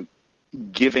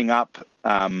 giving up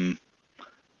on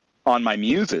my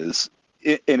muses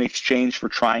in exchange for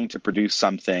trying to produce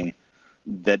something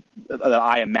that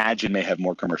I imagine may have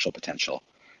more commercial potential.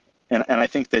 And I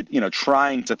think that,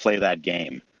 trying to play that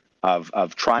game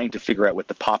of trying to figure out what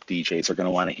the pop DJs are going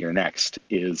to want to hear next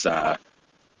is,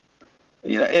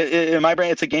 in my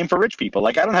brain, it's a game for rich people.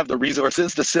 Like, I don't have the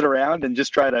resources to sit around and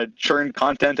just try to churn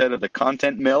content out of the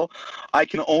content mill. I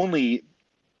can only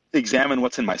examine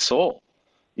what's in my soul.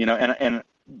 And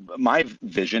my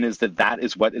vision is that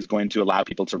is what is going to allow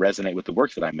people to resonate with the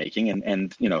work that I'm making,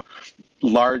 and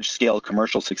large scale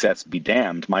commercial success be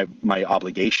damned. My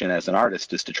obligation as an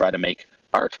artist is to try to make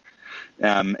art.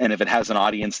 And if it has an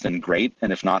audience, then great.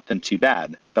 And if not, then too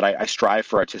bad. But I strive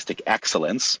for artistic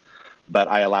excellence, but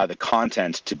I allow the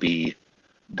content to be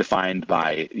defined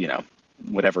by,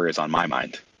 whatever is on my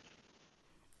mind.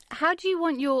 How do you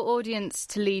want your audience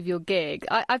to leave your gig?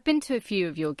 I've been to a few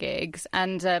of your gigs,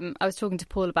 and I was talking to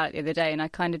Paul about it the other day, and I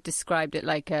kind of described it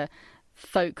like a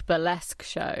folk burlesque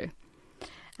show.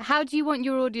 How do you want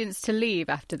your audience to leave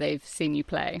after they've seen you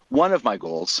play? One of my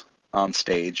goals on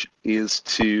stage is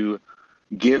to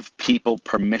give people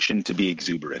permission to be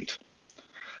exuberant,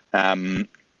 and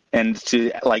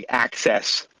to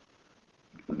access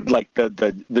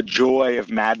the joy of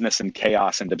madness and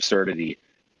chaos and absurdity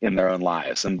in their own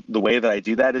lives. And the way that I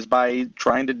do that is by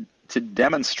trying to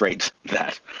demonstrate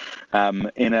that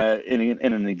in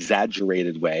an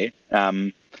exaggerated way,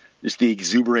 just the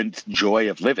exuberant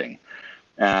joy of living.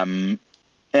 And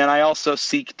I also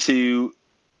seek to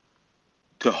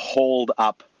hold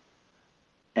up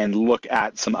and look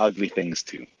at some ugly things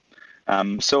too.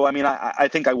 I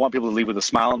think I want people to leave with a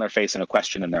smile on their face and a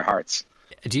question in their hearts.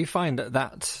 Do you find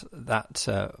that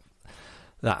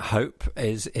hope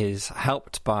is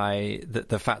helped by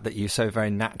the fact that you so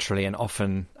very naturally and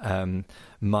often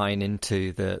mine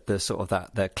into the sort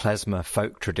of the klezmer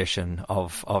folk tradition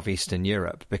of Eastern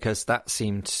Europe, because that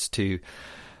seems to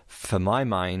for my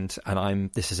mind,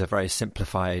 and this is a very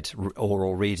simplified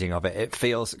oral reading of it, it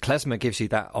feels klezmer gives you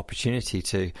that opportunity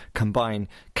to combine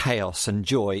chaos and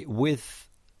joy with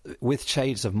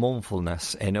shades of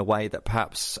mournfulness in a way that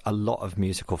perhaps a lot of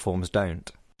musical forms don't.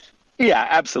 Yeah,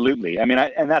 absolutely. I mean,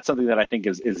 and that's something that I think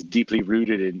is deeply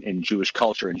rooted in Jewish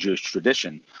culture and Jewish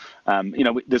tradition.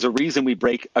 There's a reason we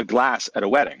break a glass at a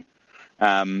wedding.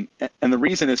 And the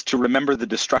reason is to remember the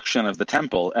destruction of the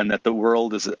temple and that the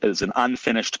world is an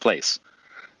unfinished place.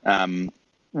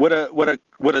 What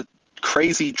a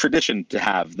crazy tradition to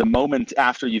have. The moment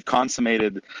after you've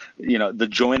consummated, the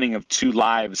joining of two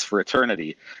lives for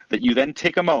eternity, that you then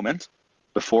take a moment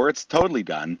before it's totally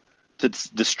done to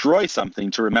destroy something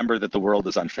to remember that the world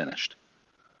is unfinished.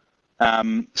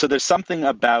 So there's something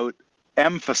about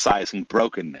emphasizing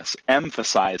brokenness,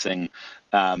 emphasizing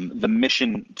the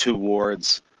mission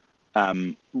towards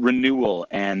renewal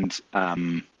and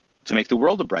to make the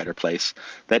world a brighter place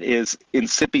that is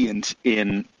incipient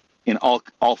in all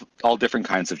different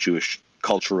kinds of Jewish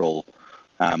cultural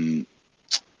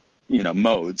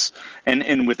modes,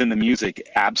 and within the music,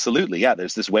 absolutely, yeah.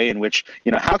 There's this way in which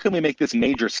how can we make this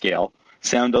major scale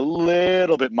sound a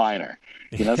little bit minor?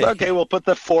 It's okay, we'll put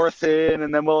the fourth in,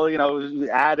 and then we'll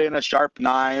add in a sharp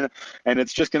 9, and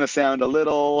it's just going to sound a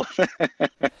little.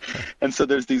 And so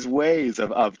there's these ways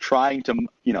of trying to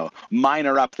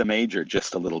minor up the major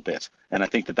just a little bit, and I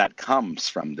think that comes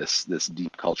from this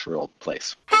deep cultural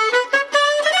place.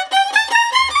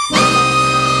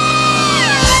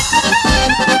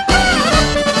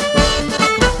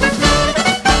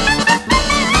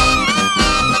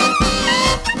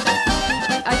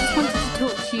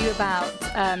 About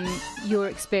your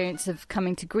experience of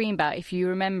coming to Greenbelt, if you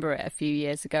remember it a few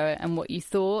years ago, and what you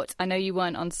thought. I know you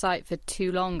weren't on site for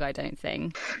too long, I don't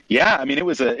think. Yeah, I mean, it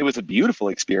was a beautiful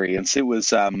experience. It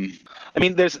was,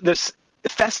 there's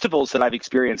festivals that I've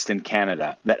experienced in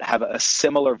Canada that have a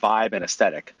similar vibe and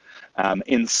aesthetic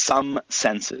in some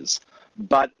senses.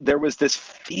 But there was this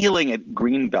feeling at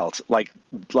Greenbelt,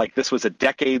 like this was a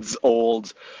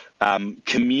decades-old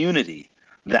community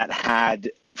that had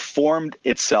formed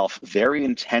itself very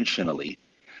intentionally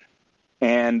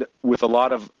and with a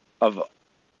lot of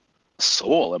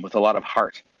soul and with a lot of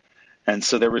heart. And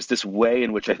so there was this way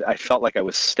in which I felt like I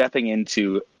was stepping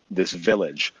into this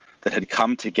village that had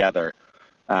come together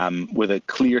with a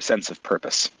clear sense of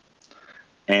purpose.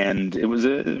 And it was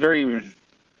a very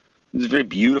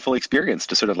beautiful experience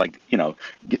to sort of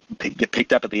get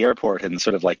picked up at the airport and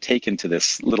sort of taken to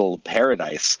this little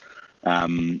paradise.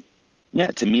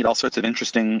 To meet all sorts of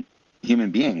interesting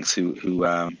human beings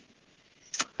who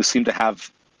seem to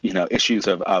have issues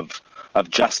of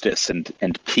justice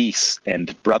and peace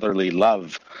and brotherly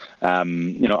love.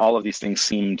 All of these things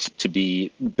seemed to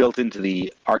be built into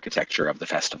the architecture of the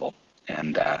festival,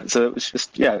 and so it was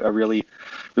just a really,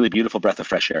 really beautiful breath of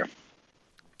fresh air.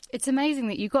 It's amazing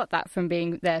that you got that from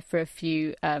being there for a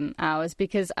few hours,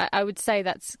 because I would say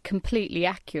that's completely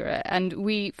accurate. And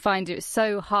we find it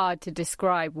so hard to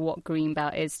describe what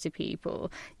Greenbelt is to people,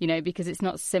 because it's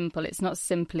not simple. It's not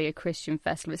simply a Christian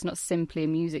festival. It's not simply a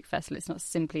music festival. It's not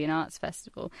simply an arts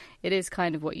festival. It is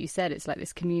kind of what you said. It's like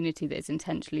this community that has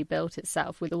intentionally built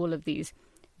itself with all of these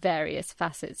various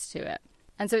facets to it.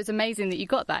 And so it's amazing that you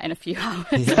got that in a few hours.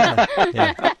 Yeah.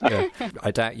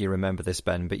 I doubt you remember this,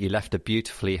 Ben, but you left a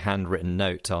beautifully handwritten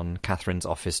note on Catherine's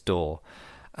office door,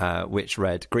 which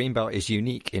read, "Greenbelt is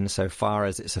unique insofar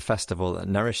as it's a festival that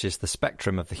nourishes the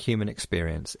spectrum of the human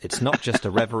experience. It's not just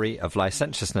a reverie of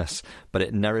licentiousness, but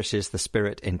it nourishes the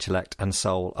spirit, intellect and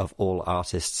soul of all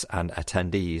artists and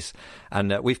attendees."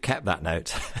 And we've kept that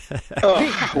note.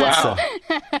 Oh, wow. So,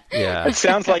 yeah. It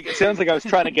sounds like I was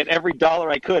trying to get every dollar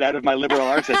I could out of my liberal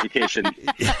arts education.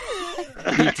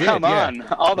 Come on,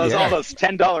 all those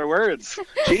 $10 words.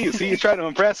 Geez, who you trying to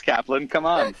impress, Kaplan? Come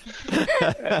on.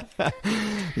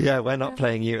 Yeah, we're not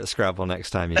playing you at Scrabble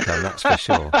next time you come, that's for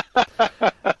sure.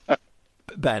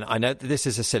 Ben, I know that this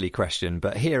is a silly question,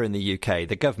 but here in the UK,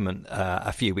 the government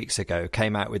a few weeks ago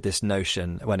came out with this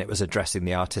notion when it was addressing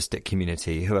the artistic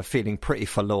community, who are feeling pretty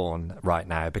forlorn right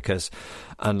now because,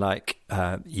 unlike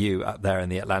you up there in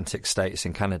the Atlantic states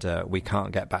in Canada, we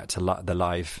can't get back to the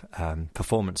live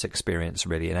performance experience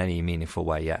really in any meaningful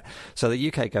way yet. So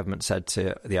the UK government said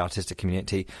to the artistic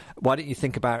community, why don't you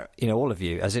think about, all of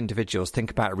you as individuals, think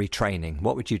about retraining.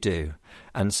 What would you do?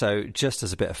 And so just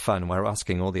as a bit of fun, we're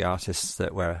asking all the artists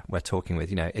that we're talking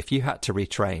with, if you had to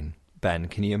retrain, Ben,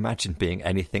 can you imagine being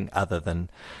anything other than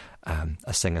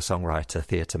a singer-songwriter,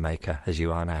 theatre maker as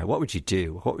you are now? What would you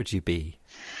do? What would you be?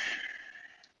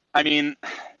 I mean,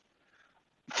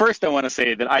 first I want to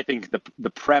say that I think the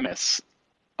premise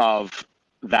of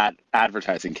that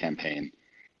advertising campaign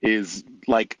is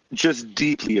like just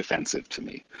deeply offensive to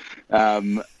me.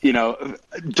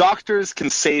 Doctors can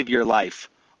save your life.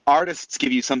 Artists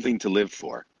give you something to live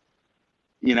for.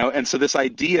 And so this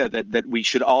idea that we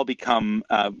should all become,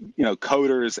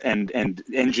 coders and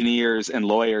engineers and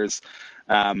lawyers,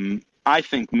 I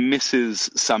think misses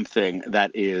something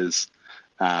that is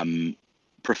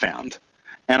profound.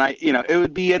 And it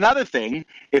would be another thing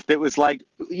if it was like,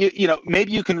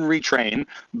 maybe you can retrain,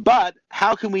 but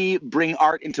how can we bring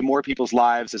art into more people's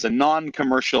lives as a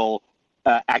non-commercial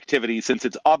activity, since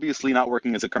it's obviously not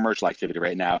working as a commercial activity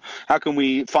right now? How can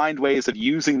we find ways of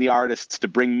using the artists to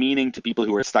bring meaning to people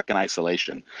who are stuck in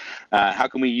isolation? How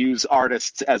can we use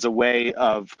artists as a way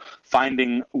of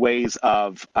finding ways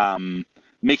of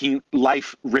making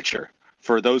life richer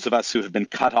for those of us who have been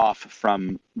cut off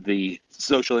from the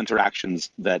social interactions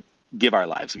that give our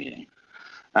lives meaning?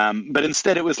 But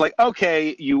instead it was like,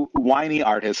 okay, you whiny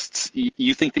artists,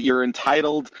 you think that you're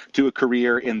entitled to a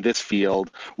career in this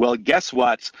field. Well, guess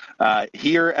what?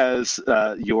 Here as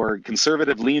your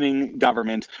conservative-leaning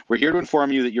government, we're here to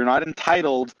inform you that you're not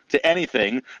entitled to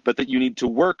anything, but that you need to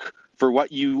work for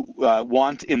what you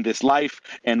want in this life.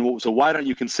 And so why don't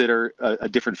you consider a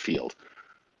different field?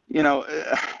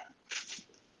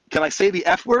 Can I say the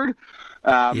F word?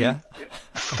 Yeah.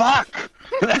 Fuck.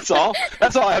 That's all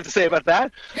I have to say about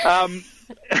that.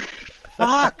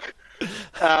 Fuck.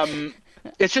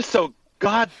 It's just so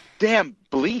goddamn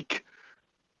bleak.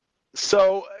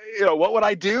 So, what would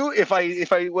I do if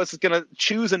I was going to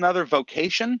choose another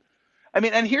vocation? I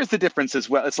mean, and here's the difference as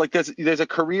well. It's like there's a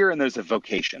career and there's a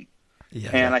vocation.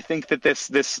 Yeah. And I think that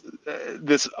this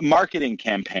marketing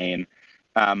campaign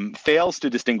fails to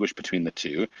distinguish between the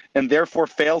two, and therefore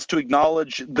fails to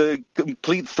acknowledge the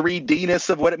complete 3D-ness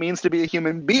of what it means to be a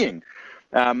human being.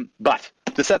 But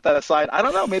to set that aside, I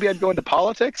don't know, maybe I'd go into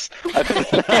politics.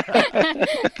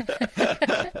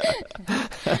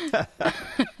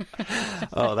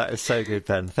 Oh, that is so good,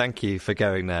 Ben. Thank you for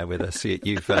going there with us.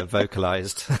 You've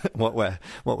vocalized what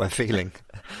we're feeling.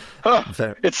 Oh,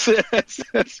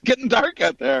 it's getting dark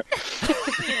out there.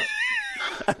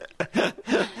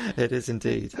 It is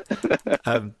indeed.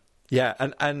 Yeah,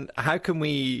 and how can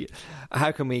we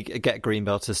get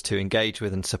Greenbelters to engage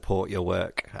with and support your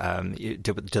work?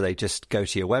 Do they just go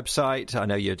to your website? I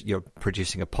know you're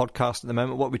producing a podcast at the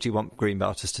moment. What would you want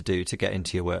Greenbelters to do to get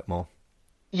into your work more?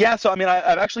 Yeah, so I mean,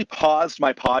 I've actually paused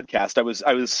my podcast.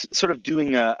 I was sort of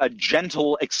doing a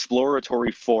gentle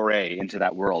exploratory foray into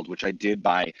that world, which I did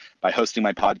by hosting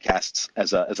my podcasts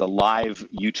as a live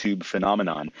YouTube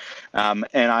phenomenon.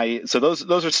 So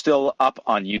those are still up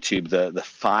on YouTube. The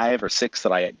 5 or 6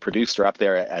 that I produced are up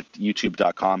there at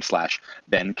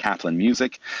youtube.com/Ben Kaplan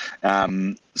Music.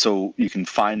 So you can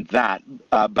find that.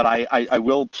 But I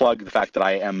will plug the fact that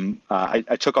I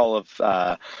took all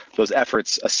of those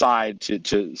efforts aside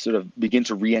to sort of begin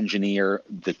to re-engineer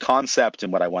the concept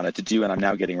and what I wanted to do. And I'm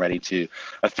now getting ready to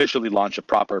officially launch a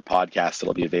proper podcast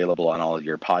that'll be available on all of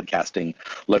your podcasting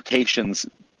locations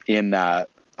in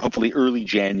hopefully early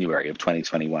January of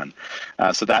 2021.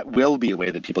 So that will be a way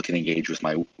that people can engage with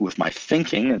my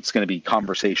thinking. It's going to be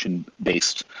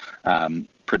conversation-based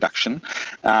production.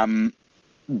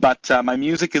 But my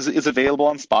music is available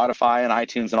on Spotify and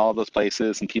iTunes and all of those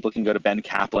places, and people can go to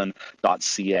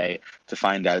benkaplan.ca to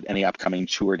find out any upcoming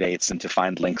tour dates and to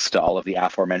find links to all of the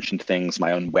aforementioned things.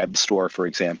 My own web store, for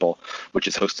example, which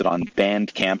is hosted on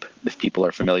Bandcamp, if people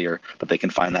are familiar, but they can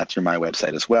find that through my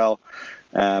website as well.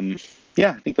 I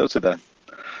think those are the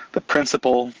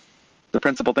principal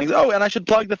things. Oh, and I should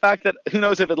plug the fact that who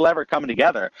knows if it'll ever come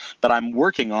together, but I'm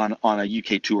working on a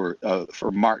UK tour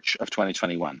for March of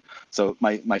 2021. So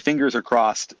my fingers are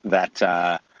crossed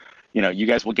that you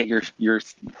guys will get your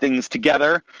things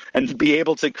together and be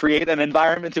able to create an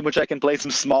environment in which I can play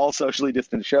some small socially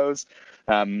distant shows.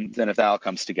 And if that all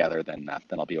comes together, then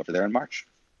I'll be over there in March.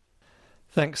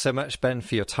 Thanks so much, Ben,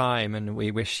 for your time, and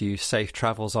we wish you safe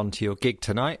travels onto your gig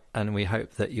tonight, and we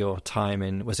hope that your time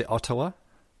in, was it Ottawa?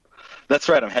 That's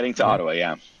right. I'm heading to Ottawa,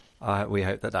 yeah. We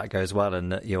hope that goes well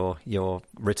and that your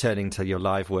returning to your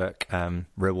live work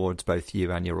rewards both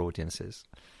you and your audiences.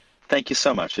 Thank you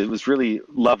so much. It was really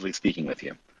lovely speaking with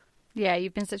you. Yeah,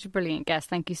 you've been such a brilliant guest.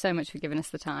 Thank you so much for giving us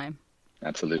the time.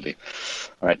 Absolutely.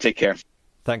 All right, take care.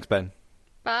 Thanks, Ben.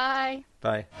 Bye.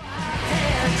 Bye.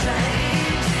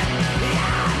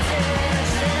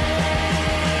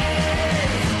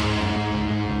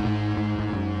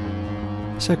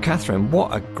 So, Catherine,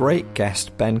 what a great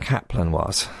guest Ben Kaplan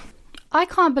was. I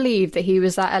can't believe that he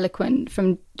was that eloquent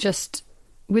from just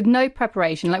with no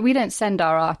preparation. Like, we don't send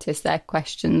our artists their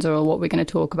questions or what we're going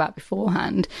to talk about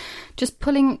beforehand. Just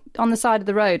pulling on the side of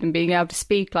the road and being able to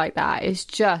speak like that is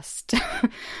just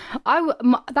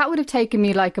that would have taken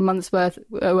me like a month's worth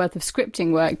of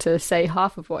scripting work to say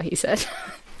half of what he said.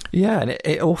 Yeah, and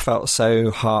it all felt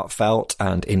so heartfelt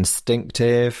and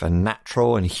instinctive and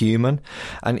natural and human.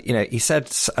 And, you know, he said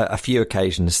a few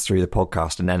occasions through the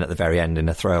podcast, and then at the very end in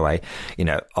a throwaway,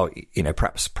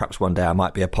 perhaps one day I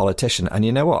might be a politician. And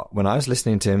you know what? When I was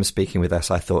listening to him speaking with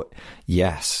us, I thought,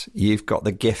 yes, you've got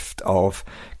the gift of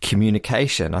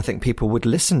communication. I think people would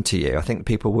listen to you. I think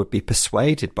people would be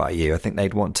persuaded by you. I think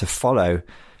they'd want to follow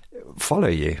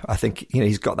you. I think, you know,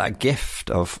 he's got that gift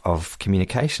of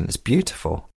communication. It's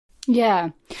beautiful. Yeah.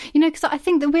 You know, because I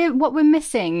think that what we're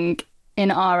missing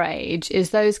in our age is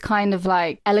those kind of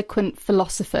like eloquent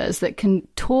philosophers that can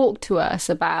talk to us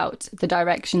about the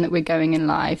direction that we're going in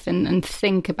life and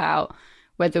think about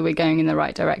whether we're going in the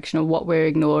right direction or what we're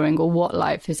ignoring or what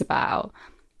life is about.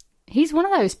 He's one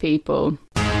of those people.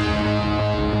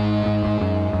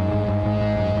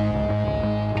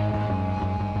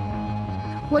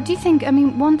 What do you think? I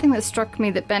mean, one thing that struck me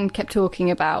that Ben kept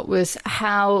talking about was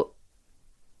how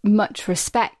much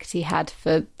respect he had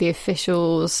for the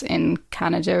officials in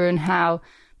Canada and how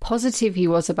positive he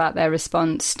was about their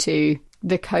response to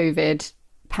the COVID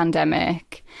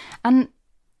pandemic, and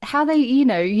how they, you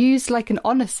know, use like an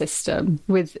honour system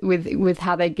with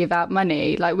how they give out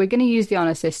money. Like, we're going to use the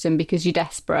honour system because you're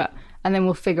desperate, and then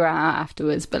we'll figure it out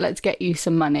afterwards, but let's get you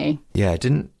some money. Yeah,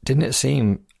 didn't it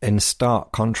seem in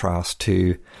stark contrast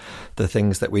to the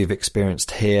things that we've experienced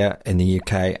here in the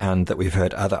UK and that we've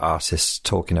heard other artists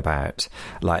talking about,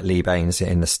 like Lee Baines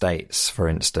in the States, for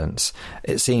instance.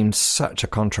 It seemed such a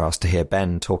contrast to hear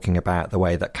Ben talking about the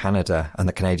way that Canada and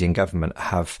the Canadian government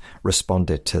have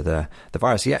responded to the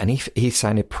virus. Yeah, and he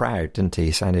sounded proud, didn't he?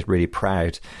 He sounded really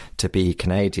proud to be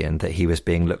Canadian, that he was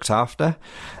being looked after,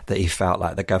 that he felt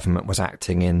like the government was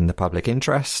acting in the public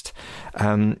interest.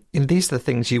 And these are the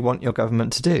things you want your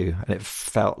government to do. And it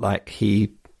felt like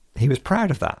he was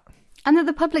proud of that. And that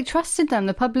the public trusted them.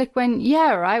 The public went,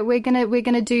 yeah, right, we're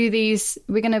gonna do these,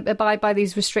 we're gonna abide by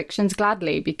these restrictions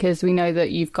gladly because we know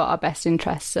that you've got our best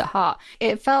interests at heart.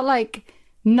 It felt like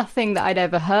nothing that I'd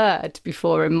ever heard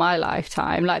before in my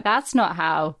lifetime. Like, that's not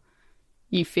how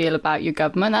you feel about your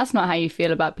government. That's not how you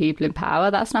feel about people in power.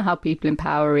 That's not how people in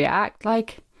power react.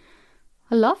 Like,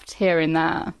 I loved hearing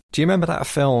that. Do you remember that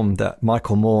film that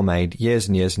Michael Moore made years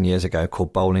and years and years ago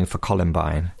called Bowling for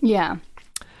Columbine? Yeah.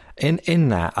 In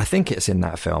that, I think it's in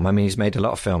that film. I mean, he's made a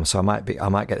lot of films, so I might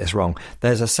get this wrong.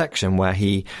 There's a section where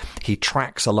he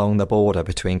tracks along the border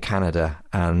between Canada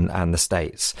and the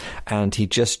States, and he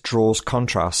just draws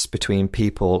contrasts between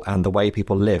people and the way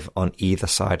people live on either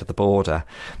side of the border.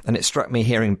 And it struck me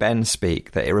hearing Ben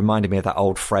speak that it reminded me of that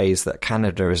old phrase that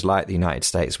Canada is like the United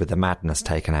States with the madness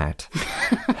taken out.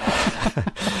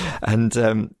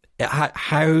 And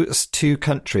how two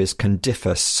countries can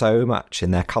differ so much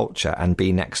in their culture and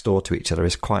be next door to each other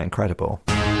is quite incredible.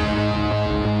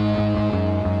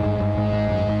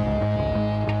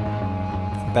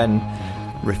 Ben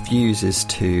refuses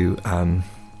to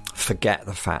forget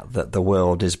the fact that the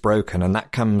world is broken, and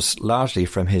that comes largely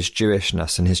from his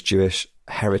Jewishness and his Jewish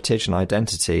heritage and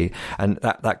identity. And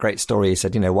that great story, he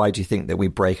said, you know, why do you think that we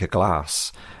break a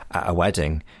glass at a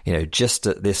wedding? You know, just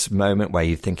at this moment where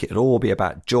you think it'll all be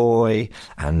about joy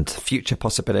and future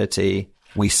possibility,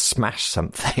 we smash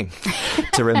something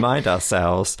to remind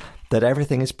ourselves that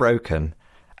everything is broken,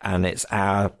 and it's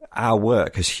our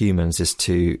work as humans is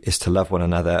to love one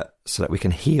another so that we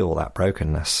can heal that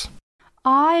brokenness.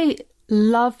 I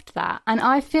loved that, and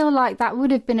I feel like that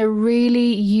would have been a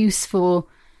really useful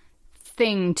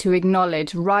thing to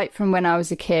acknowledge right from when I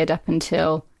was a kid up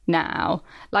until now.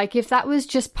 Like, if that was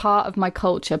just part of my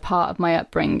culture, part of my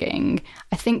upbringing,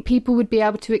 I think people would be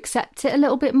able to accept it a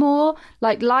little bit more.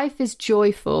 Like, life is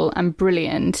joyful and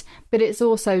brilliant, but it's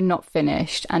also not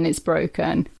finished and it's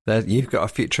broken. You've got a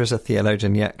future as a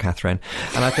theologian yet, Catherine.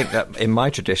 And I think that in my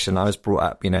tradition, I was brought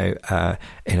up, in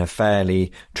a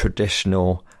fairly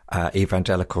traditional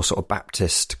evangelical sort of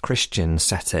Baptist Christian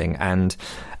setting, and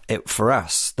for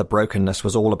us, the brokenness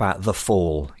was all about the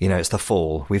fall. You know, it's the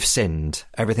fall. We've sinned.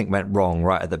 Everything went wrong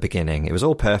right at the beginning. It was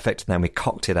all perfect, and then we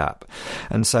cocked it up.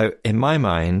 And so, in my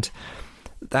mind,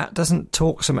 that doesn't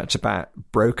talk so much about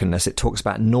brokenness. It talks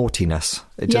about naughtiness.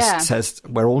 It just says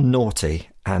we're all naughty,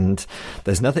 and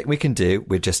there's nothing we can do.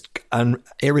 We're just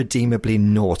irredeemably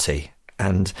naughty.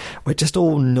 and we're just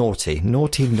all naughty.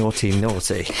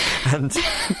 And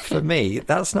for me,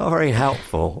 that's not very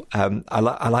helpful. I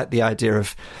like the idea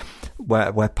of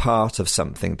we're part of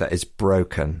something that is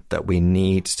broken, that we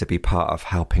need to be part of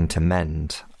helping to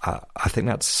mend. I think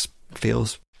that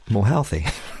feels more healthy.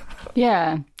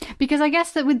 Yeah, because I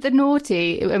guess that with the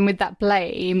naughty and with that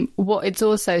blame, what it's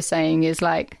also saying is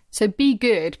like, so be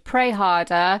good, pray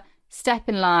harder, step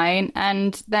in line,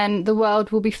 and then the world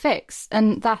will be fixed.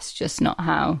 And that's just not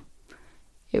how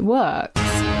it works.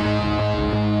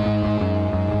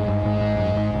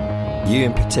 You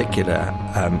in particular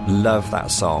love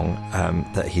that song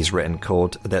that he's written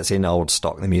that's in Old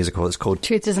Stock, the musical. It's called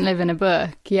Truth Doesn't Live in a Book,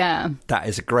 yeah. That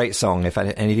is a great song. If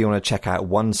any of you want to check out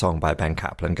one song by Ben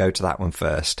Kaplan, go to that one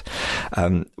first.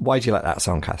 Why do you like that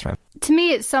song, Catherine? To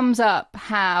me, it sums up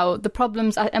how the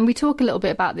problems, and we talk a little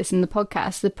bit about this in the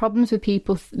podcast, the problems with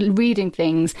people reading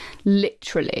things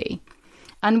literally.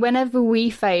 And whenever we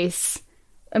face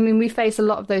a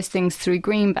lot of those things through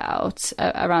Greenbelt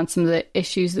around some of the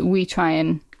issues that we try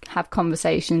and have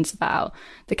conversations about.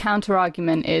 The counter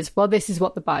argument is, well, this is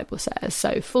what the Bible says.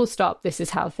 So full stop, this is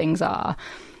how things are.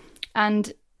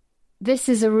 And this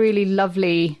is a really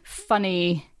lovely,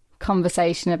 funny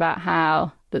conversation about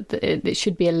how it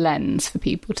should be a lens for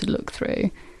people to look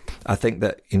through. I think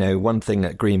that, one thing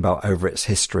that Greenbelt over its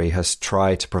history has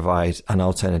tried to provide an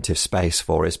alternative space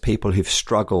for is people who've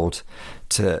struggled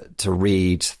to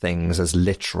read things as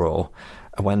literal.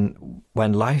 When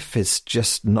life is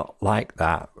just not like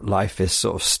that, life is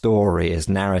sort of story, is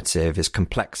narrative, is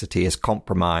complexity, is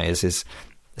compromise, it's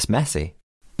messy.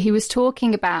 He was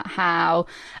talking about how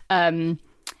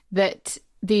that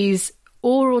these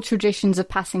oral traditions of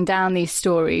passing down these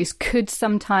stories could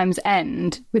sometimes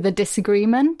end with a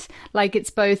disagreement. Like it's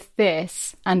both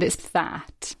this and it's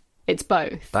that. It's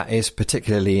both. That is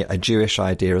particularly a Jewish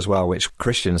idea as well, which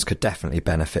Christians could definitely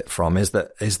benefit from, is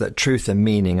that truth and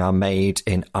meaning are made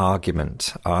in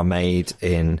argument, are made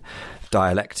in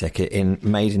dialectic,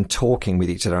 made in talking with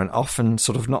each other, and often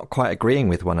sort of not quite agreeing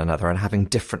with one another and having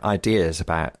different ideas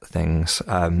about things.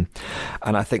 And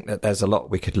I think that there's a lot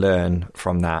we could learn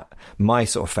from that. My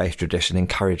sort of faith tradition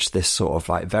encouraged this sort of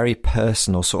like very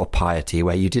personal sort of piety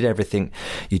where you did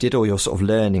all your sort of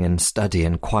learning and study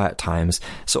and quiet times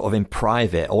sort of in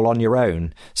private, all on your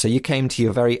own. So you came to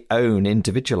your very own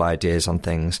individual ideas on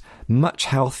things. Much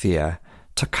healthier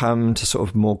to come to sort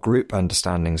of more group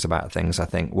understandings about things, I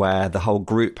think, where the whole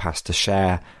group has to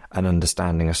share an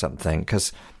understanding of something,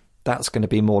 because that's going to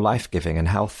be more life-giving and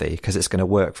healthy because it's going to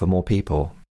work for more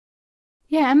people.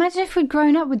 Yeah, imagine if we'd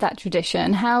grown up with that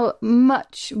tradition, how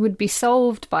much would be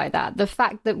solved by that. The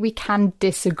fact that we can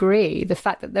disagree, the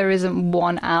fact that there isn't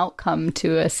one outcome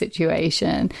to a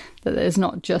situation, that there's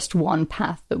not just one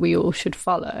path that we all should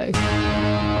follow.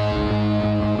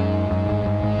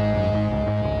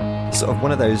 Sort of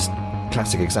one of those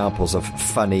classic examples of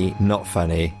funny, not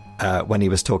funny, when he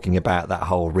was talking about that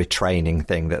whole retraining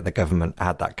thing, that the government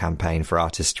had that campaign for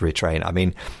artists to retrain. I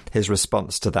mean, his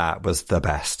response to that was the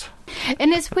best.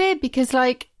 And it's weird because,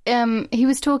 he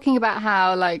was talking about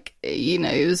how,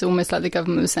 it was almost like the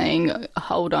government was saying,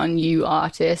 hold on, you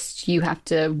artists, you have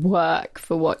to work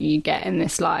for what you get in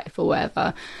this life or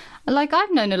whatever.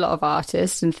 I've known a lot of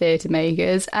artists and theatre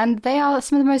makers, and they are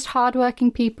some of the most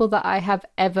hardworking people that I have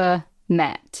ever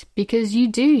met, because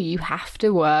you have to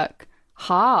work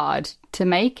hard to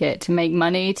make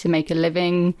money, to make a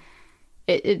living.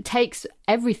 It takes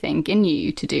everything in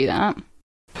you to do that.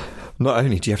 Not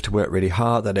only do you have to work really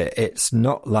hard at it, it's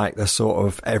not like the sort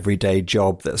of everyday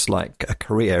job that's like a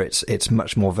career. It's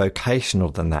much more vocational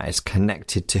than that. It's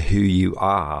connected to who you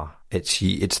are.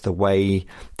 It's the way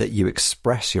that you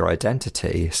express your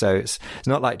identity. So it's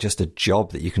not like just a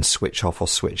job that you can switch off or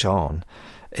switch on.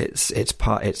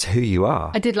 It's who you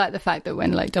are. I did like the fact that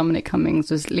when Dominic Cummings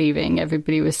was leaving,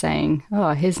 everybody was saying,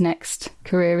 oh, his next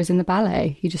career is in the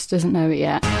ballet. He just doesn't know it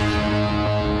yet.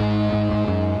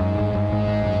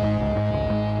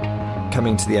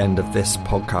 Coming to the end of this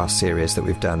podcast series that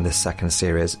we've done, this second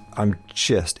series, I'm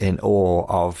just in awe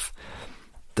of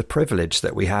the privilege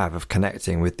that we have of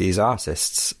connecting with these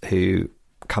artists who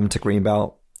come to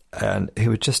Greenbelt and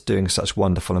who are just doing such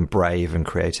wonderful and brave and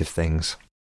creative things.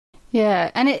 Yeah,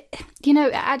 and it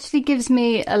actually gives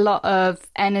me a lot of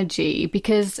energy,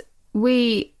 because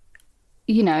we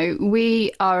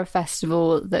are a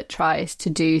festival that tries to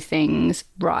do things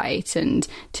right and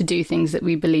to do things that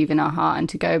we believe in our heart and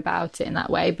to go about it in that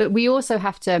way. But we also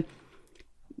have to,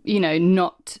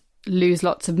 not lose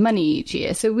lots of money each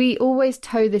year. So we always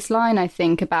toe this line, I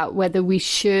think, about whether we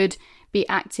should be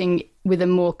acting with a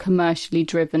more commercially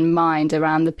driven mind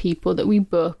around the people that we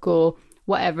book or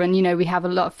whatever. And, you know, we have a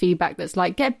lot of feedback that's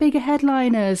like, get bigger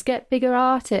headliners, get bigger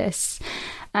artists.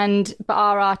 But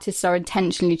our artists are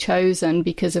intentionally chosen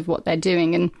because of what they're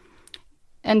doing.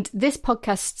 And this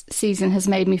podcast season has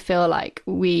made me feel like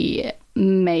we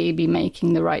may be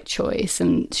making the right choice,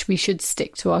 and we should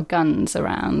stick to our guns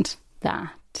around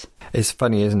that. It's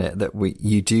funny, isn't it, that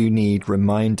you do need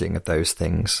reminding of those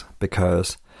things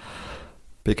because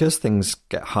things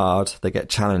get hard, they get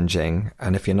challenging,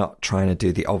 and if you're not trying to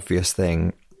do the obvious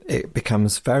thing, it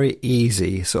becomes very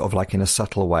easy, sort of like in a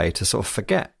subtle way, to sort of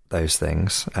forget those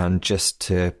things and just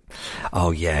to,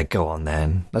 oh yeah, go on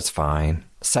then, that's fine,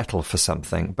 settle for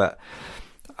something. But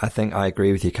I think I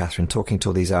agree with you, Catherine. Talking to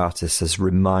all these artists has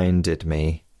reminded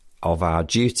me of our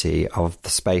duty, of the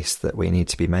space that we need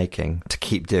to be making to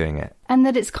keep doing it. And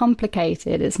that it's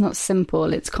complicated. It's not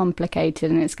simple. It's complicated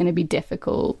and it's going to be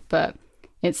difficult, but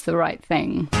it's the right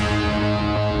thing.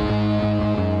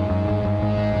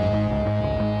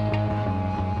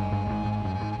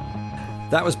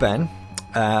 That was Ben.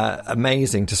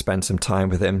 Amazing to spend some time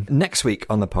with him. Next week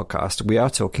on the podcast, we are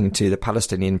talking to the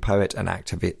Palestinian poet and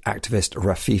activist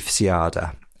Rafeef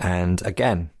Ziadah. And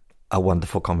again, a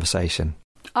wonderful conversation.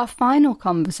 Our final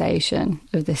conversation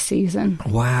of this season.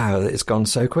 Wow, it's gone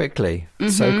so quickly.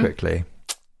 So quickly.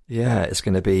 Yeah, it's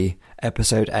going to be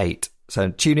episode 8. So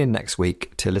tune in next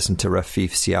week to listen to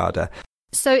Rafeef Ziadah.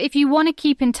 So if you want to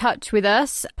keep in touch with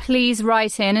us, please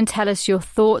write in and tell us your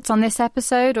thoughts on this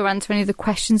episode or answer any of the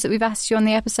questions that we've asked you on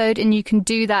the episode. And you can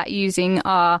do that using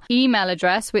our email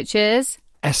address, which is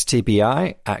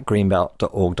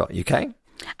stbi@greenbelt.org.uk.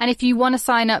 And if you want to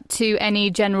sign up to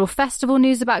any general festival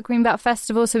news about Greenbelt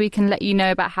Festival so we can let you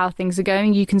know about how things are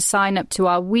going, you can sign up to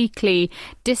our weekly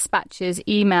Dispatches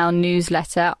email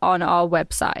newsletter on our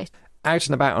website. Out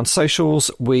and about on socials,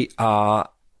 we are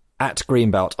at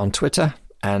Greenbelt on Twitter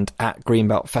and at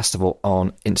Greenbelt Festival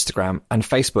on Instagram and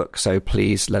Facebook. So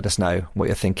please let us know what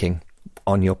you're thinking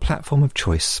on your platform of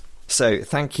choice. So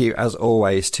thank you, as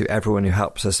always, to everyone who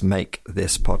helps us make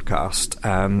this podcast,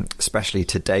 especially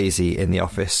to Daisy in the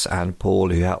office and Paul,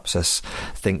 who helps us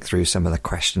think through some of the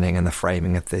questioning and the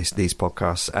framing of these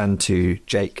podcasts, and to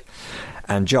Jake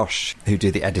and Josh, who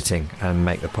do the editing and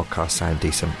make the podcast sound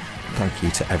decent. Thank you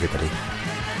to everybody.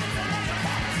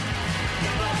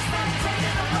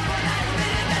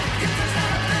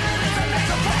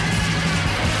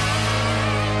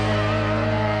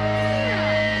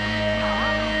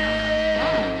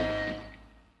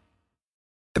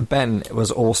 Ben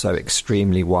was also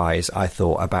extremely wise, I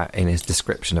thought, about in his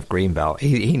description of Greenbelt.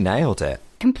 He nailed it.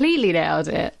 Completely nailed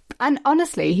it. And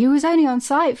honestly, he was only on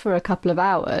site for a couple of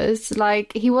hours.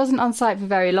 Like, he wasn't on site for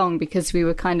very long because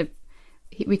we kind of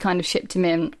shipped him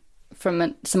in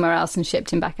from somewhere else and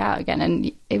shipped him back out again.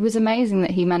 And it was amazing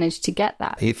that he managed to get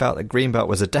that. He felt that Greenbelt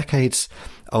was a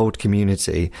decades-old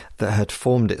community that had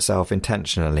formed itself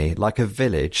intentionally, like a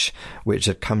village which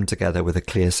had come together with a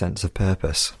clear sense of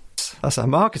purpose. That's our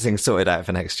marketing sorted out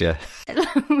for next year.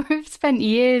 We've spent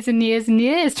years and years and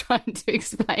years trying to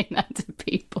explain that to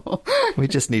people. We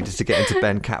just needed to get into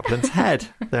Ben Kaplan's head.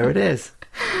 There it is.